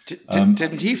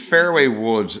 Didn't he fairway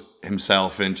wood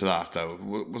himself into that though?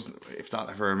 If I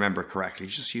remember correctly,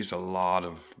 he just used a lot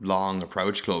of long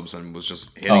approach clubs and was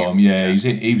just hitting. Oh, yeah,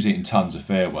 he was hitting tons of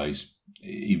fairways.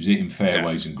 He was hitting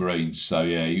fairways and greens. So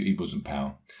yeah, he wasn't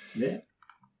power. Yeah,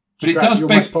 but it does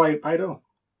paid off.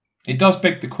 It does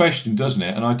beg the question, doesn't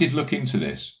it? And I did look into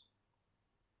this.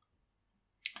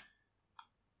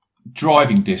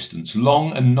 Driving distance,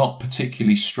 long and not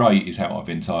particularly straight is how I've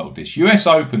entitled this. US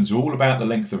Opens are all about the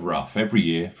length of rough. Every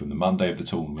year, from the Monday of the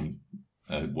tournament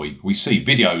week, we see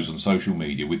videos on social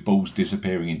media with balls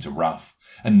disappearing into rough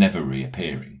and never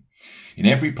reappearing. In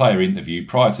every player interview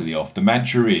prior to the off, the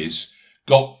mantra is,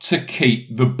 got to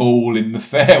keep the ball in the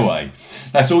fairway.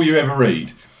 That's all you ever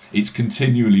read. It's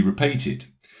continually repeated.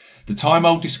 The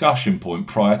time-old discussion point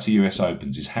prior to US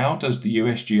Opens is how does the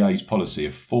USGA's policy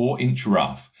of 4-inch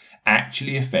rough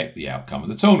actually affect the outcome of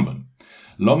the tournament?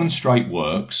 Long and straight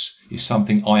works is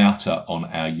something I utter on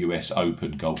our US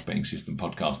Open Golf Betting System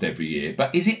podcast every year,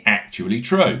 but is it actually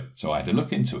true? So I had to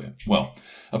look into it. Well,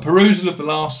 a perusal of the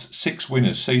last 6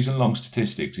 winners' season-long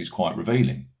statistics is quite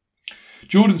revealing.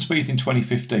 Jordan Spieth in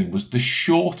 2015 was the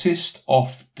shortest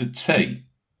off the tee,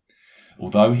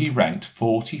 although he ranked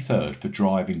 43rd for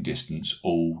driving distance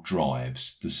all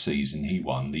drives the season he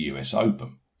won the US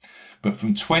Open. But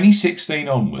from 2016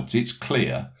 onwards, it's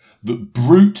clear that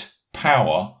brute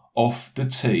power off the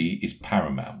tee is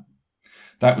paramount.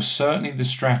 That was certainly the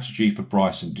strategy for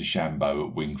Bryson DeChambeau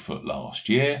at Winged Foot last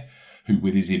year, who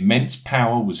with his immense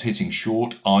power was hitting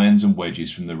short irons and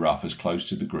wedges from the rough as close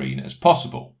to the green as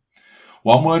possible.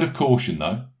 One word of caution,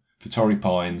 though, for Torrey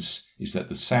Pines is that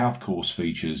the South Course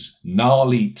features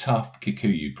gnarly, tough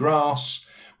Kikuyu grass,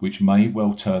 which may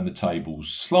well turn the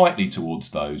tables slightly towards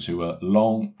those who are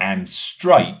long and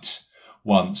straight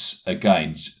once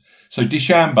again. So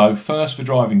DeChambeau, first for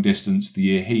driving distance the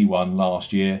year he won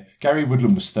last year. Gary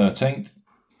Woodland was 13th.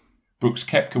 Brooks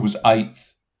Koepka was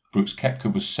 8th. Brooks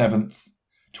Koepka was 7th.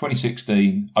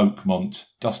 2016, Oakmont,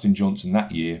 Dustin Johnson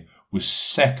that year was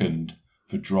 2nd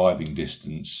for driving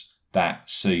distance that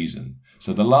season.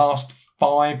 So the last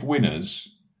 5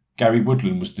 winners, Gary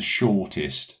Woodland was the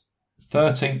shortest.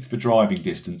 13th for driving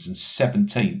distance and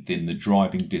 17th in the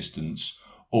driving distance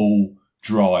all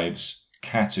drives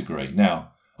category.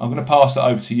 Now, I'm going to pass that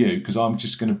over to you because I'm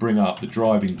just going to bring up the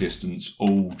driving distance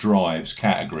all drives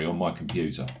category on my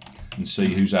computer and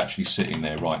see who's actually sitting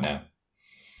there right now.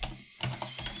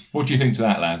 What do you think to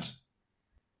that, lads?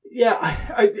 Yeah,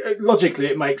 I, logically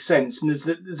it makes sense. And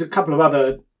there's a couple of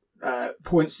other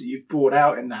points that you've brought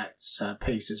out in that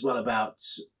piece as well about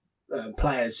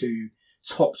players who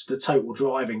topped the total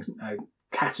driving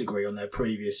category on their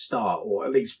previous start, or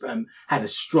at least had a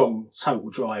strong total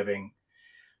driving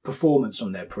performance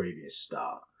on their previous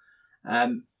start.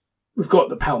 We've got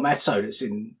the Palmetto that's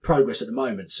in progress at the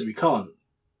moment, so we can't,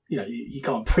 you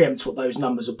can't preempt what those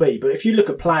numbers will be. But if you look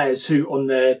at players who on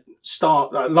their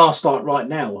last start right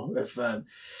now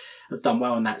have done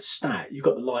well on that stat, you've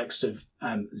got the likes of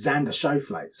Xander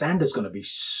Schauffele. Xander's going to be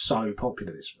so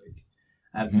popular this week.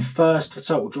 First for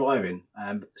total driving,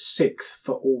 6th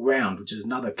for all round, which is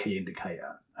another key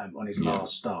indicator on his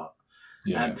last start.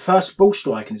 Yeah. First for ball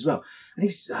striking as well. And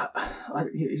his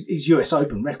US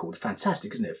Open record,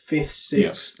 fantastic, isn't it? 5th,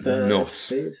 6th, 3rd,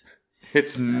 nuts. 5th.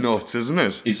 It's nuts, isn't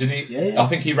it? Isn't it? Yeah. I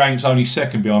think he ranks only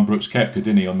 2nd behind Brooks Koepka,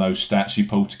 didn't he, on those stats he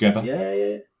pulled together?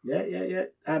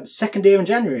 Yeah. Second year in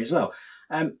January as well.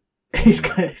 He's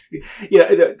kind of,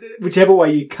 whichever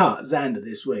way you cut Xander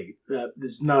this week,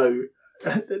 there's no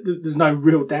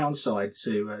real downside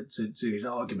to his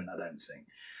argument, I don't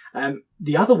think.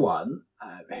 The other one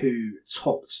who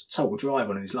topped total drive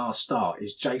on his last start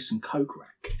is Jason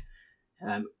Kokrak.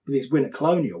 With his win at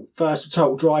Colonial, first for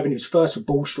total driving, he was first for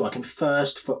ball striking,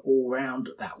 first for all round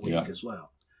that week as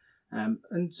well. And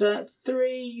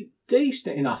 3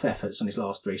 decent enough efforts on his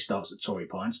last 3 starts at Torrey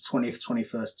Pines, 20th,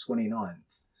 21st, 29th.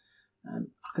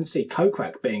 I can see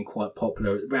Kokrak being quite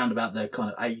popular around about the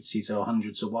kind of 80 to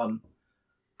 100 to 1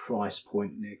 price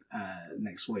point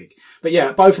next week. But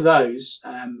yeah, both of those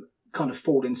kind of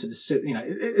fall into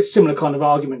a similar kind of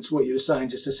argument to what you were saying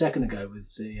just a second ago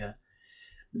with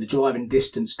the driving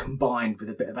distance combined with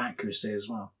a bit of accuracy as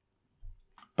well.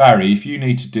 Barry, if you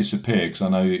need to disappear, because I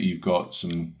know that you've got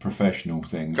some professional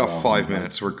things. Got 5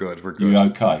 minutes. We're good. You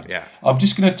okay? Yeah. I'm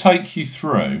just going to take you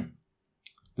through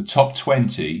the top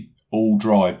 20 all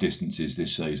drive distances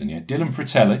this season. Yeah, Dylan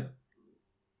Fratelli,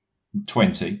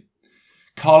 20.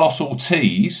 Carlos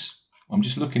Ortiz. I'm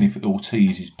just looking if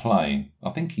Ortiz is playing.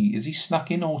 I think he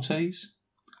snuck in Ortiz.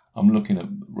 I'm looking at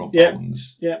Rob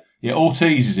Bolton's. Yeah. Yeah,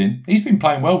 Ortiz is in. He's been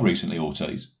playing well recently,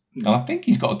 Ortiz. And I think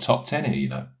he's got a top 10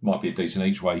 here, Might be a decent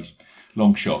each way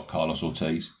long shot, Carlos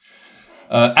Ortiz.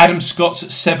 Adam Scott's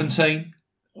at 17.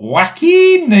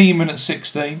 Wacky Neiman at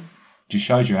 16. Just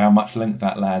shows you how much length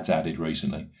that lad's added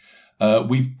recently.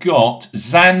 We've got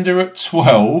Xander at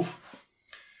 12.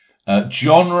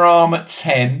 John Rahm at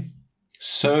 10.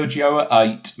 Sergio at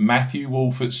 8. Matthew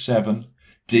Wolff at 7.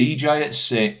 DJ at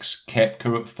 6.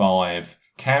 Koepka at 5.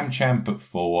 Cam Champ at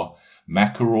 4.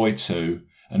 McIlroy 2.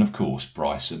 And of course,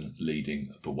 Bryson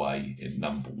leading the way in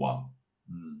number 1.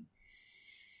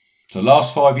 So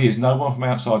last 5 years, no one from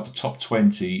outside the top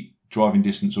 20 driving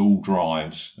distance all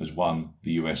drives has won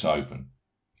the US Open.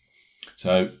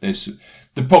 So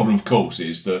the problem, of course,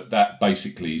 is that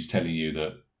basically is telling you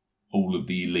that all of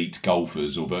the elite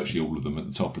golfers, or virtually all of them at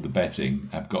the top of the betting,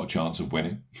 have got a chance of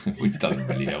winning, which doesn't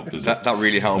really help, does it? That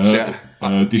really helps, yeah.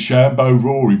 DeChambeau,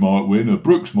 Rory might win,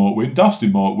 Brooks might win,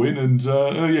 Dustin might win, and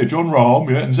John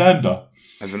Rahm, and Xander.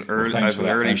 I've an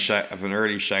early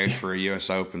shout for a US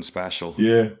Open special.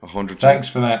 Yeah, 100. Thanks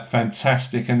for that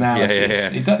fantastic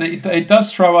analysis. Yeah. It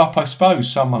does throw up, I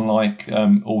suppose, someone like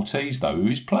Ortiz though, who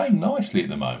is playing nicely at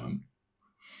the moment.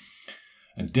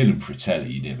 And Dylan Fratelli,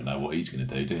 you never know what he's going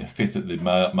to do. Do you? 5th at the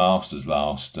Masters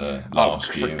last year.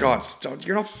 For God's sake,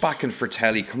 you're not backing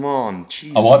Fratelli. Come on,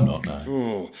 jeez. Oh, I'm not. No.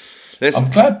 Oh. Listen.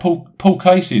 I'm glad Paul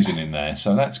Casey isn't in there,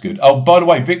 so that's good. Oh, by the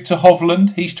way, Victor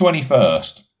Hovland, he's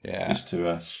 21st. Yeah. Just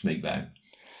to sneak that in.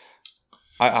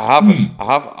 I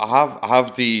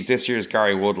have this year's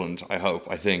Gary Woodland. I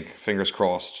think. Fingers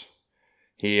crossed.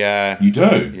 You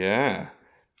do? Yeah.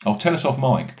 Oh, tell us off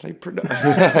mic.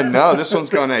 No, this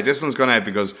one's gone out. This one's gone out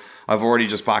because I've already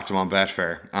just backed him on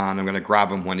Betfair, and I'm going to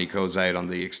grab him when he goes out on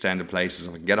the extended places.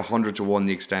 If I can get 100 to 1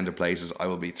 the extended places, I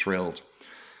will be thrilled.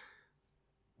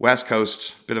 West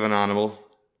Coast, bit of an animal.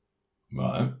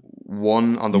 Right.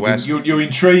 One on the West. You're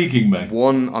intriguing me.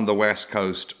 One on the West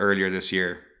Coast earlier this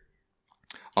year,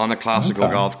 on a classical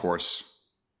golf course.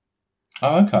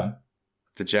 Oh, okay.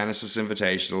 The Genesis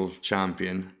Invitational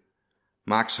champion,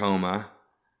 Max Homa.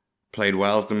 Played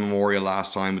well at the Memorial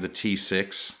last time with a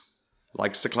T6.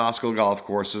 Likes the classical golf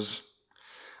courses.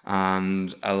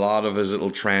 And a lot of his little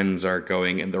trends are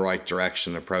going in the right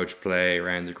direction. Approach play,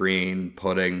 around the green,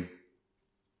 putting.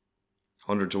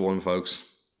 100 to 1, folks.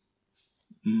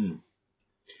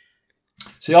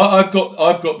 See, I've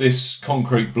got this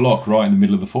concrete block right in the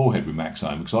middle of the forehead with Max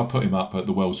Homa, because I put him up at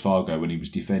the Wells Fargo when he was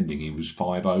defending. He was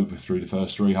 5 over through the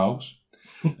first 3 holes.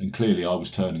 And clearly I was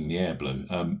turning the air blue.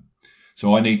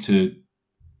 So I need to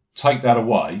take that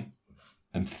away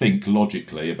and think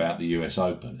logically about the US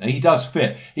Open. And he does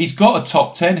fit. He's got a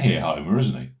top 10 here, Homer,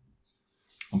 isn't he?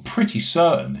 I'm pretty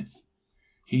certain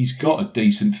he's got a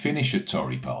decent finish at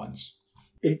Torrey Pines.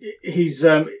 He's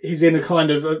in a kind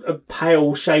of a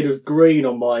pale shade of green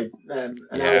on my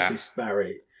analysis,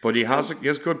 Barry. But he has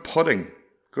good putting.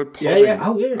 Good putting. Yeah.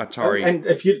 Oh, yeah. At Torrey. And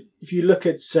if you look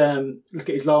at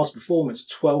his last performance,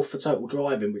 12th for total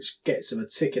driving, which gets him a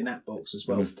tick in that box as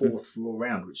well. 4th for all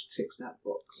round, which ticks that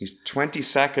box. He's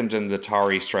 22nd in the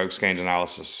Torrey strokes gained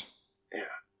analysis. Yeah.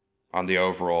 On the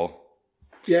overall.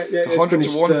 Yeah. 100 to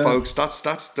 1, folks.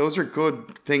 That's those are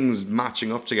good things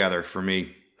matching up together for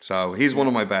me. So he's one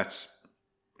of my bets.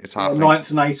 It's happening.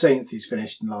 9th and 18th he's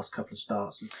finished in the last couple of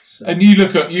starts. And you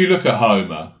look at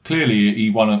Homer. Clearly, he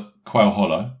won at Quail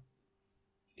Hollow.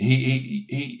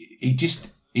 He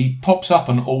pops up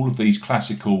on all of these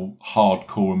classical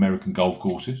hardcore American golf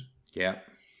courses. Yeah.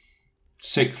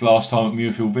 6th last time at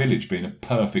Muirfield Village being a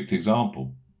perfect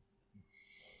example.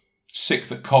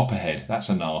 6th at Copperhead. That's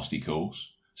a nasty course.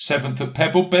 7th at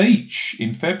Pebble Beach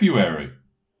in February.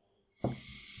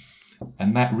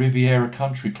 And that Riviera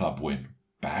Country Club win.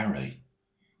 Barry,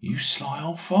 you sly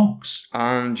old fox.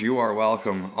 And you are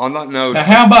welcome. On that note... Now,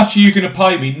 how much are you going to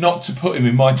pay me not to put him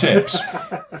in my tips?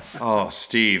 Oh,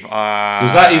 Steve.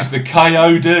 Because that is the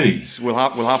KOD. We'll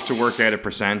have to work out a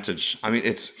percentage. I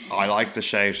mean, I like the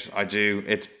shout. I do.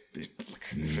 It's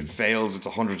if it fails, it's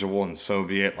 100-1. So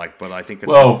be it. Like, but I think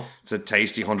it's a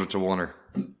tasty 100-1er.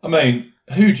 I mean,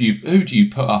 who do you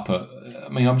put up at? I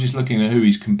mean, I'm just looking at who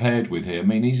he's compared with here. I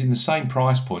mean, he's in the same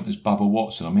price point as Bubba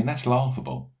Watson. I mean, that's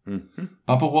laughable.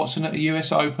 Bubba Watson at the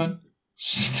US Open?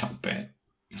 Stop it.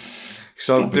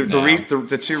 So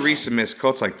the two recent missed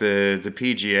cuts, like the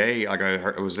PGA, like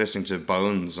I was listening to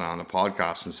Bones on a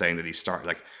podcast and saying that he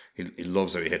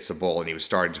loves how he hits the ball and he was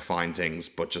starting to find things,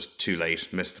 but just too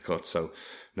late, missed the cut, so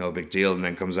no big deal. And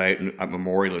then comes out at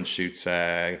Memorial and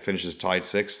finishes tied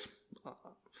 6th.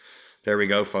 There we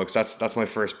go, folks. That's my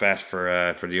first bet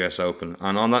for the US Open.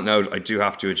 And on that note, I do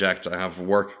have to eject. I have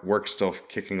work stuff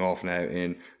kicking off now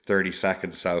in 30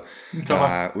 seconds. So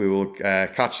we will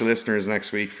catch the listeners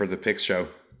next week for the picks show.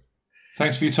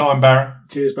 Thanks for your time, Barry.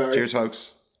 Cheers, Barry. Cheers,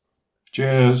 folks.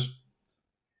 Cheers.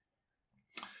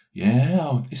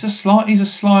 Yeah, he's a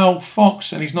sly old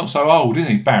fox, and he's not so old,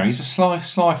 isn't he, Barry? He's a sly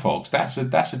fox. That's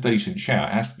a decent shout.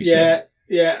 It has to be said.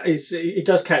 Yeah, he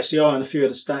does catch the eye on a few of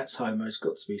the stats, Homer, it's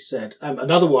got to be said.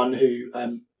 Another one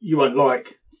who you won't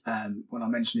like when I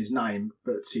mention his name,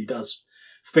 but he does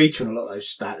feature in a lot of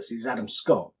those stats, is Adam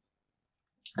Scott.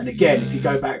 And again, if you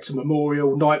go back to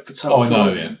Memorial, 9th for total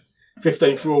driving,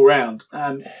 15th for all round,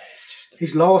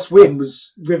 his last win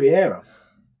was Riviera.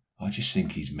 I just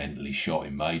think he's mentally shot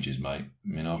in majors, mate. I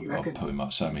mean, I've put him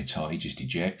up so many times, he just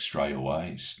ejects straight away.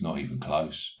 It's not even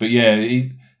close. But yeah,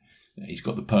 he's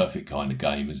got the perfect kind of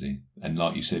game, hasn't he? And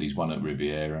like you said, he's won at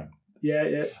Riviera.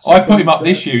 Yeah. I put him up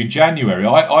this year in January.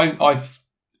 I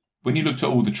when you looked at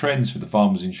all the trends for the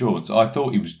Farmers Insurance, I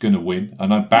thought he was going to win. I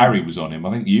know Barry was on him. I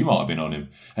think you might have been on him.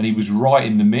 And he was right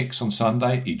in the mix on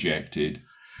Sunday, ejected.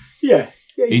 Yeah.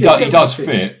 He does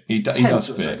fit. He does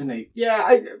fit. Didn't he?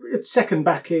 Yeah, second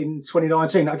back in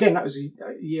 2019. Again, that was a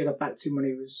year I backed him when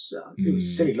he was... it was a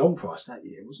silly long price that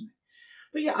year, wasn't it?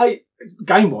 But yeah,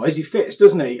 game-wise, he fits,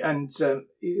 doesn't he? And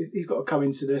he's got to come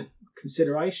into the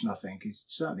consideration, I think. He's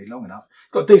certainly long enough.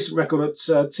 Got a decent record at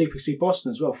TPC Boston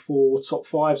as well, 4 top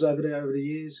 5s over the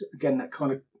years. Again, that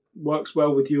kind of works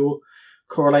well with your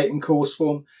correlating course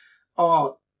form.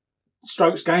 Our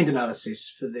strokes gained analysis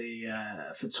for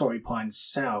Torrey Pines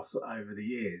South over the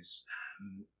years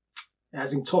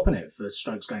has him topping it for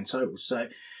strokes gained total. So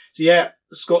yeah,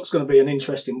 Scott's going to be an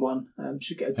interesting one.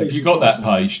 Should get a decent. Have you got that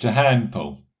page to hand,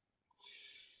 Paul?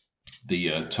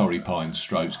 The Torrey Pines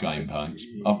strokes gained page.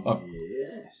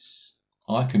 Yes.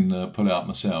 I can pull it up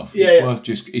myself.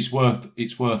 It's worth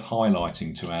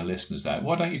highlighting to our listeners that.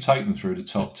 Why don't you take them through the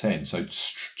top 10? So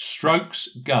strokes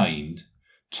gained,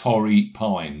 Torrey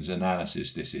Pines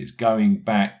analysis. This is going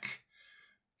back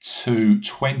to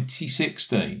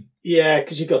 2016. Yeah,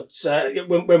 because you got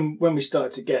when we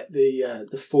started to get the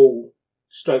full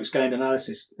strokes gained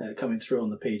analysis coming through on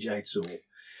the PGA Tour.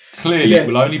 Clearly, it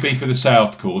will only be for the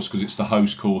South course because it's the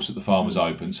host course at the Farmers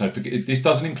Open. So this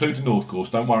doesn't include the North course.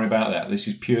 Don't worry about that. This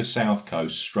is pure South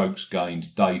Coast strokes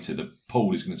gained data that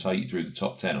Paul is going to take you through the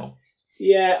top 10 of.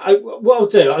 Yeah, what I'll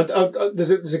do,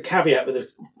 there's a caveat with a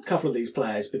couple of these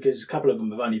players because a couple of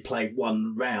them have only played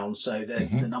one round, so the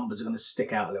numbers are going to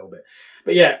stick out a little bit.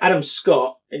 But yeah, Adam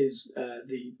Scott is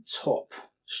the top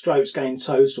strokes gained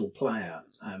total player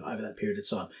over that period of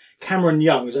time. Cameron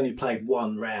Young has only played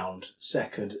one round,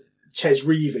 second. Ches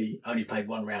Reavie only played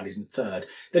one round, he's in third.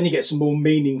 Then you get some more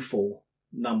meaningful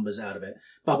numbers out of it.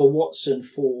 Bubba Watson,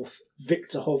 fourth.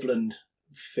 Victor Hovland,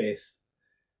 fifth.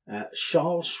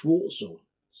 Charles Schwartzel,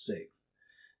 sixth.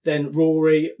 Then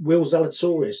Rory, Will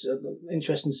Zalatoris.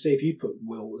 Interesting to see if you put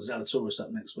Will Zalatoris up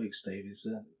next week, Steve. He's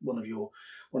one of your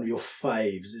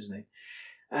faves, isn't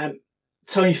he?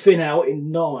 Tony Finau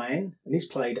in 9, and he's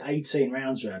played 18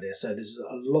 rounds around here. So there's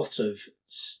a lot of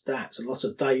stats, a lot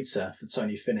of data for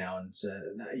Tony Finau, and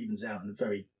that evens out in a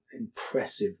very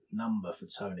impressive number for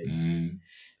Tony.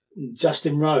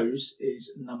 Justin Rose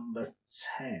is number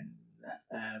 10.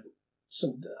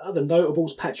 Some other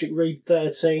notables, Patrick Reed,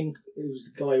 13. He was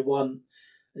the guy who won,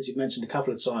 as you mentioned a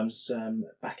couple of times,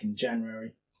 back in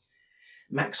January.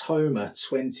 Max Homer,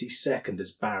 22nd,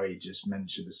 as Barry just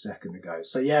mentioned a second ago.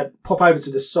 So yeah, pop over to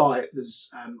the site. There's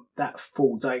that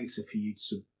full data for you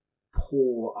to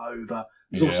pore over.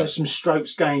 There's also some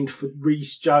strokes gained for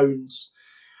Reece Jones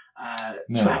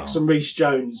tracks and Reece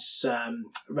Jones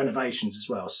renovations as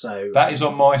well. So that is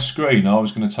on my screen. I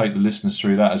was going to take the listeners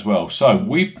through that as well. So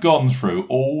we've gone through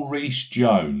all Reece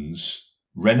Jones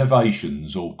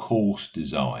renovations or course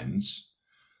designs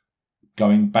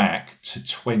going back to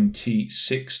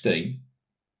 2016,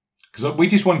 because we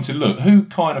just wanted to look who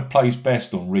kind of plays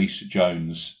best on Reece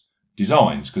Jones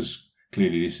designs, because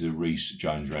clearly this is a Reece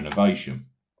Jones renovation.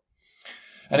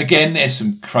 And again, there's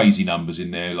some crazy numbers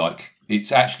in there, like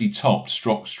it's actually topped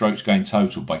strokes gained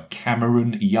total by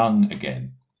Cameron Young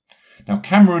again. Now,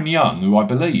 Cameron Young, who I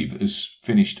believe has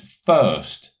finished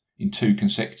first in 2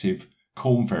 consecutive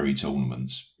Corn Ferry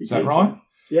tournaments. Is that right?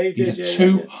 Yeah, he did. He's a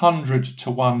 200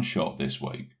 to 1 shot this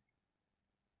week.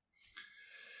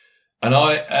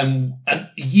 And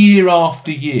year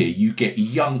after year, you get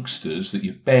youngsters that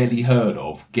you've barely heard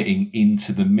of getting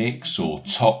into the mix or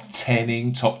top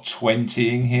 10ing, top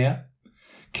 20ing here.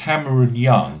 Cameron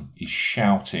Young is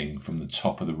shouting from the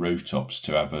top of the rooftops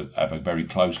to have a very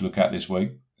close look at this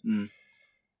week. Mm.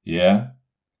 Yeah.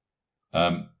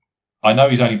 I know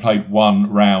he's only played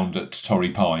 1 round at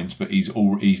Torrey Pines, but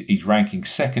he's ranking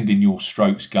second in your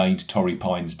strokes gained Torrey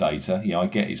Pines data. Yeah, I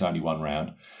get it's only 1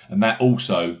 round, and that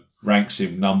also ranks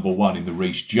him number 1 in the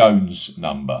Reece Jones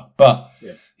number. But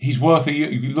he's worth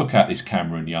you look at this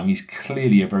Cameron Young. He's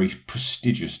clearly a very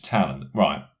prestigious talent.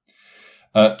 Right.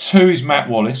 2 is Matt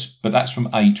Wallace, but that's from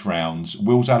 8 rounds.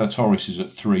 Will Zalatoris is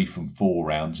at 3 from 4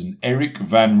 rounds, and Eric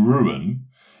Van Rooyen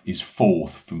is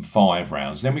 4th from 5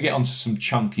 rounds. Then we get on to some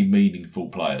chunky, meaningful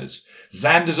players.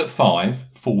 Xander's at 5,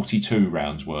 42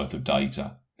 rounds worth of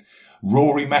data.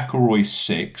 Rory McIlroy is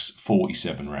 6,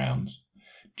 47 rounds.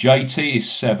 JT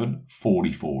is 7,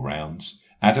 44 rounds.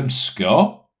 Adam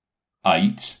Scott,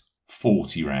 8,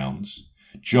 40 rounds.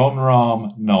 John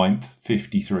Rahm, 9th,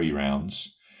 53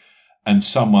 rounds. And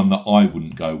someone that I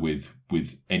wouldn't go with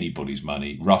anybody's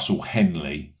money, Russell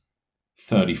Henley,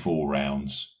 34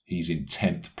 rounds. He's in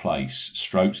 10th place.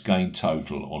 Strokes gained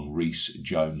total on Reece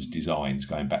Jones Designs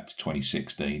going back to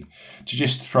 2016. To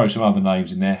just throw some other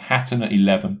names in there, Hatton at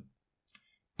 11.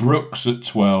 Brooks at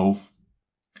 12.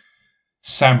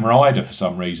 Sam Ryder, for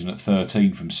some reason, at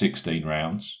 13 from 16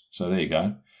 rounds. So there you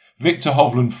go. Victor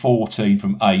Hovland, 14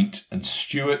 from 8. And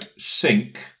Stuart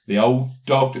Sink, the old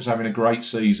dog that's having a great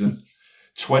season,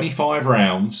 25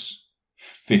 rounds,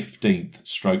 15th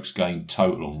strokes gained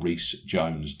total on Reece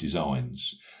Jones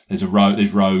Designs. There's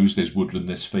Rose, there's Woodland,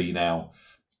 there's Finau.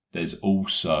 There's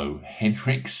also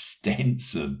Henrik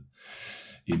Stenson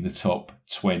in the top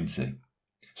 20.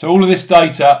 So all of this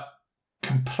data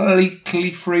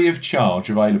completely free of charge,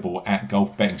 available at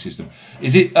Golf Betting System.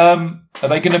 Is it? Are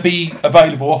they going to be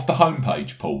available off the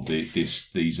homepage, Paul?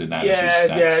 These analysis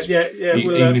stats. Yeah.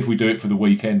 Even if we do it for the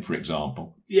weekend, for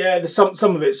example. Yeah, there's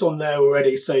some of it's on there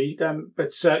already. So,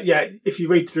 if you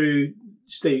read through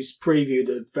Steve's preview,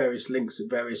 the various links at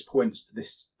various points to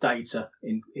this data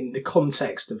in the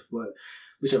context of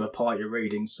whichever part you're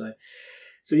reading. So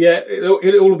yeah,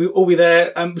 it'll all be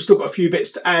there. We've still got a few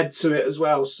bits to add to it as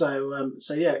well. So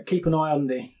keep an eye on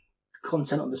the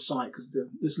content on the site because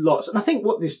there's lots. And I think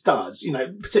what this does,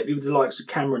 particularly with the likes of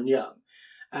Cameron Young,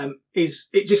 is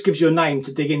it just gives you a name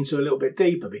to dig into a little bit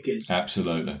deeper because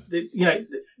absolutely,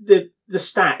 the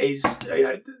stat is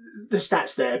the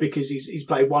stat's there because he's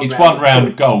played one. It's round 1 round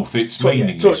of golf. It's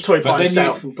meaningless. Torrey Pines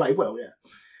South and played well. Yeah,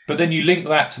 but then you link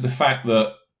that to the fact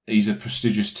that he's a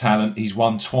prestigious talent. He's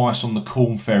won twice on the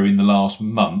Corn Ferry in the last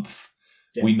month.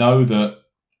 Yeah. We know that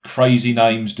crazy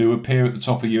names do appear at the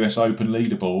top of US Open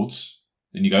leaderboards.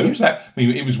 And you go, who's that? I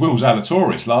mean, it was Will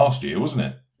Zalatoris last year, wasn't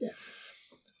it?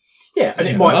 Yeah, and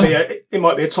it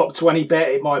might be a top 20 bet.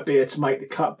 It might be a to make the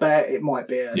cut bet. It might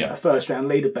be a first round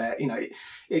leader bet.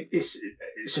 It's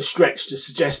a stretch to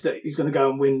suggest that he's going to go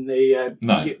and win the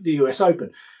US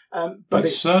Open. But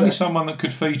it's certainly someone that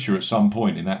could feature at some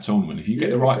point in that tournament. If you get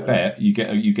the right bet, you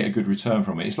get a good return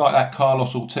from it. It's like that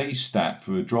Carlos Ortiz stat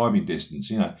for driving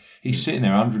distance. He's sitting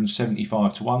there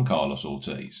 175 to 1, Carlos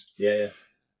Ortiz. Yeah.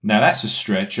 Now that's a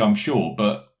stretch, I'm sure,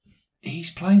 but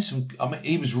he's playing some. I mean,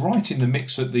 he was right in the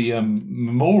mix at the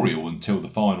Memorial until the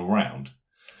final round.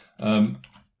 And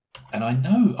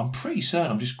I'm pretty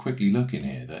certain. I'm just quickly looking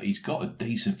here that he's got a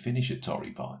decent finish at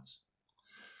Torrey Pines.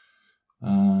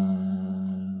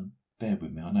 Bear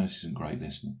with me, I know this isn't great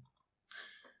listening.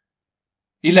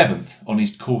 11th on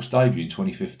his course debut in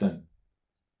 2015.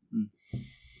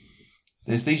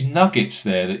 There's these nuggets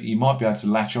there that you might be able to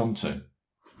latch onto.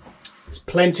 There's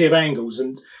plenty of angles,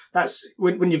 and that's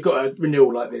when you've got a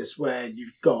renewal like this where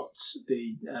you've got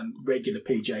the regular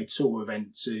PGA Tour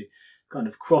event to kind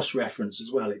of cross-reference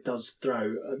as well. It does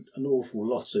throw an awful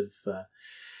lot of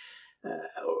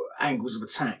angles of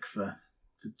attack for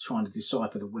trying to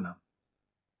decipher the winner.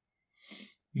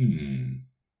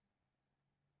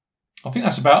 I think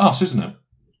that's about us, isn't it?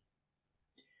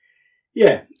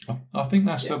 Yeah. I think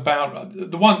that's about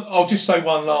the one. I'll just say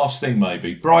one last thing,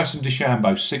 maybe. Bryson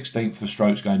DeChambeau, 16th for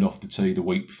strokes gained off the tee the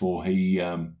week before he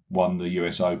won the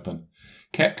US Open.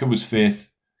 Koepka was 5th.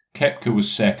 Koepka was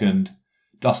 2nd.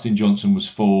 Dustin Johnson was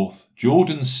 4th.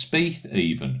 Jordan Spieth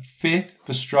even 5th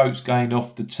for strokes gained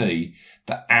off the tee.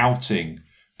 The outing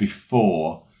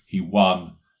before he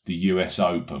won the US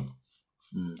Open.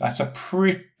 That's a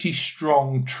pretty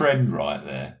strong trend right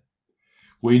there.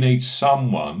 We need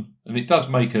someone, and it does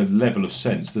make a level of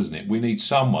sense, doesn't it? We need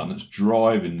someone that's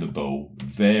driving the ball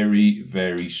very,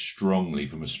 very strongly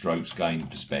from a strokes gained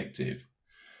perspective.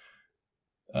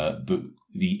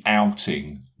 The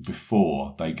outing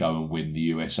before they go and win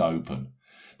the US Open.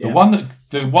 The one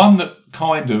that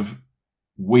kind of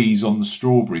wheeze on the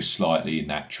strawberries slightly in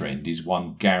that trend is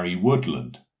one Gary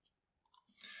Woodland.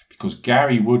 Because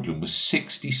Gary Woodland was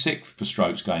 66th for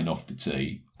strokes gained off the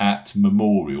tee at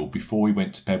Memorial before he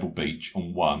went to Pebble Beach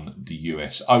and won the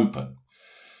US Open.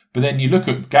 But then you look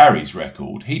at Gary's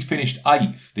record, he'd finished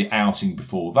 8th the outing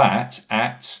before that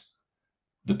at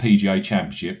the PGA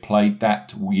Championship, played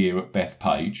that year at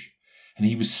Bethpage, and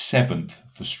he was 7th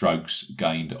for strokes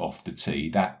gained off the tee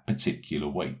that particular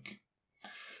week.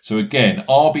 So again,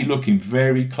 I'll be looking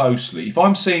very closely. If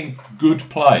I'm seeing good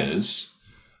players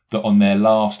that on their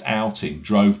last outing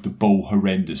drove the ball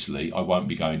horrendously, I won't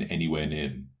be going anywhere near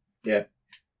them. Yeah.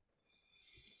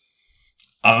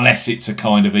 Unless it's a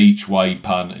kind of each way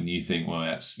punt and you think, well,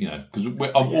 that's, because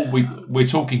we're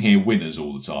talking here winners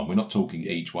all the time. We're not talking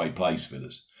each way place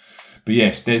fillers. But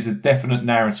yes, there's a definite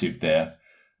narrative there.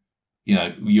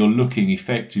 You're looking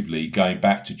effectively, going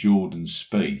back to Jordan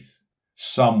Spieth,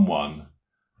 someone,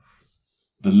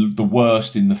 the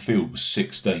worst in the field was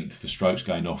 16th for strokes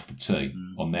gained off the tee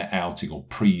on their outing or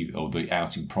the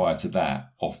outing prior to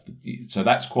that. So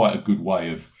that's quite a good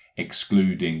way of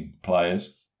excluding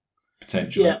players.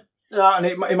 Potentially. Yeah, and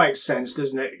it makes sense,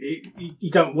 doesn't it? You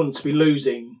don't want to be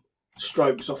losing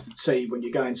strokes off the tee when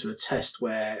you're going to a test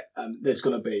where there's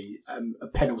going to be a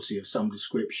penalty of some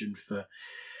description for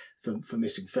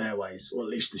missing fairways, or at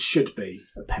least there should be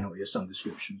a penalty of some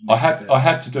description. I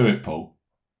had to do it, Paul.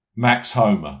 Max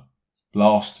Homer,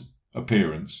 last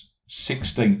appearance,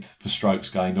 16th for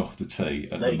strokes gained off the tee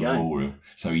at the Memorial.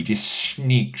 So he just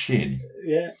sneaks in.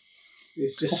 Yeah.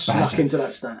 He's just snuck into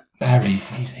that stat. Barry,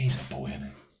 he's a boy, isn't he?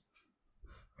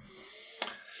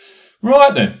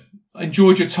 Right then.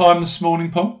 Enjoyed your time this morning,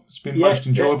 Paul. It's been most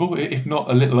enjoyable, if not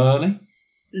a little early.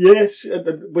 Yes, a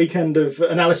weekend of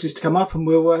analysis to come up, and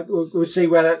we'll see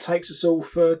where that takes us all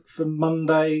for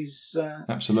Monday's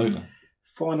absolutely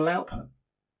final output.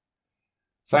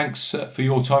 Thanks for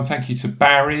your time. Thank you to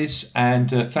Barry's, and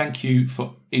thank you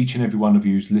for each and every one of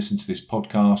you who's listened to this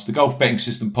podcast, the Golf Betting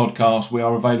System podcast. We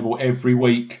are available every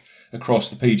week across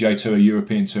the PGA Tour,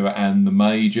 European Tour and the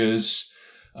majors.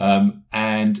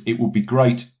 And it would be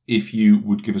great if you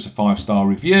would give us a 5-star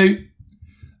review.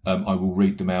 I will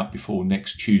read them out before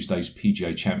next Tuesday's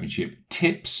PGA Championship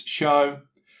tips show.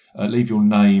 Leave your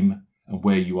name and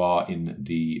where you are in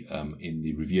the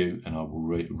review, and I will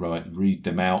read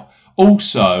them out.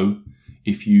 Also,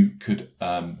 if you could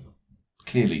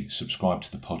clearly subscribe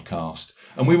to the podcast,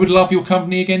 and we would love your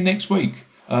company again next week.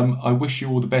 I wish you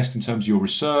all the best in terms of your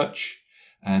research,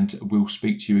 and we'll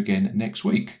speak to you again next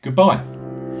week. Goodbye.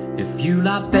 If you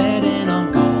like betting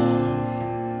on golf,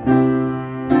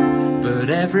 but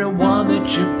everyone that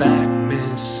you back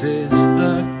misses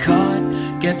the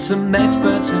cut, get some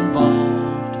experts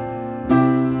involved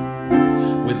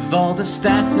with all the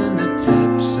stats and the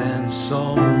tips and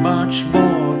so much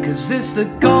more. 'Cause it's the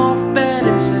Golf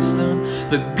Betting System,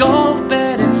 the Golf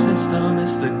Betting System,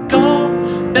 it's the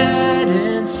Golf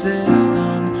Betting System.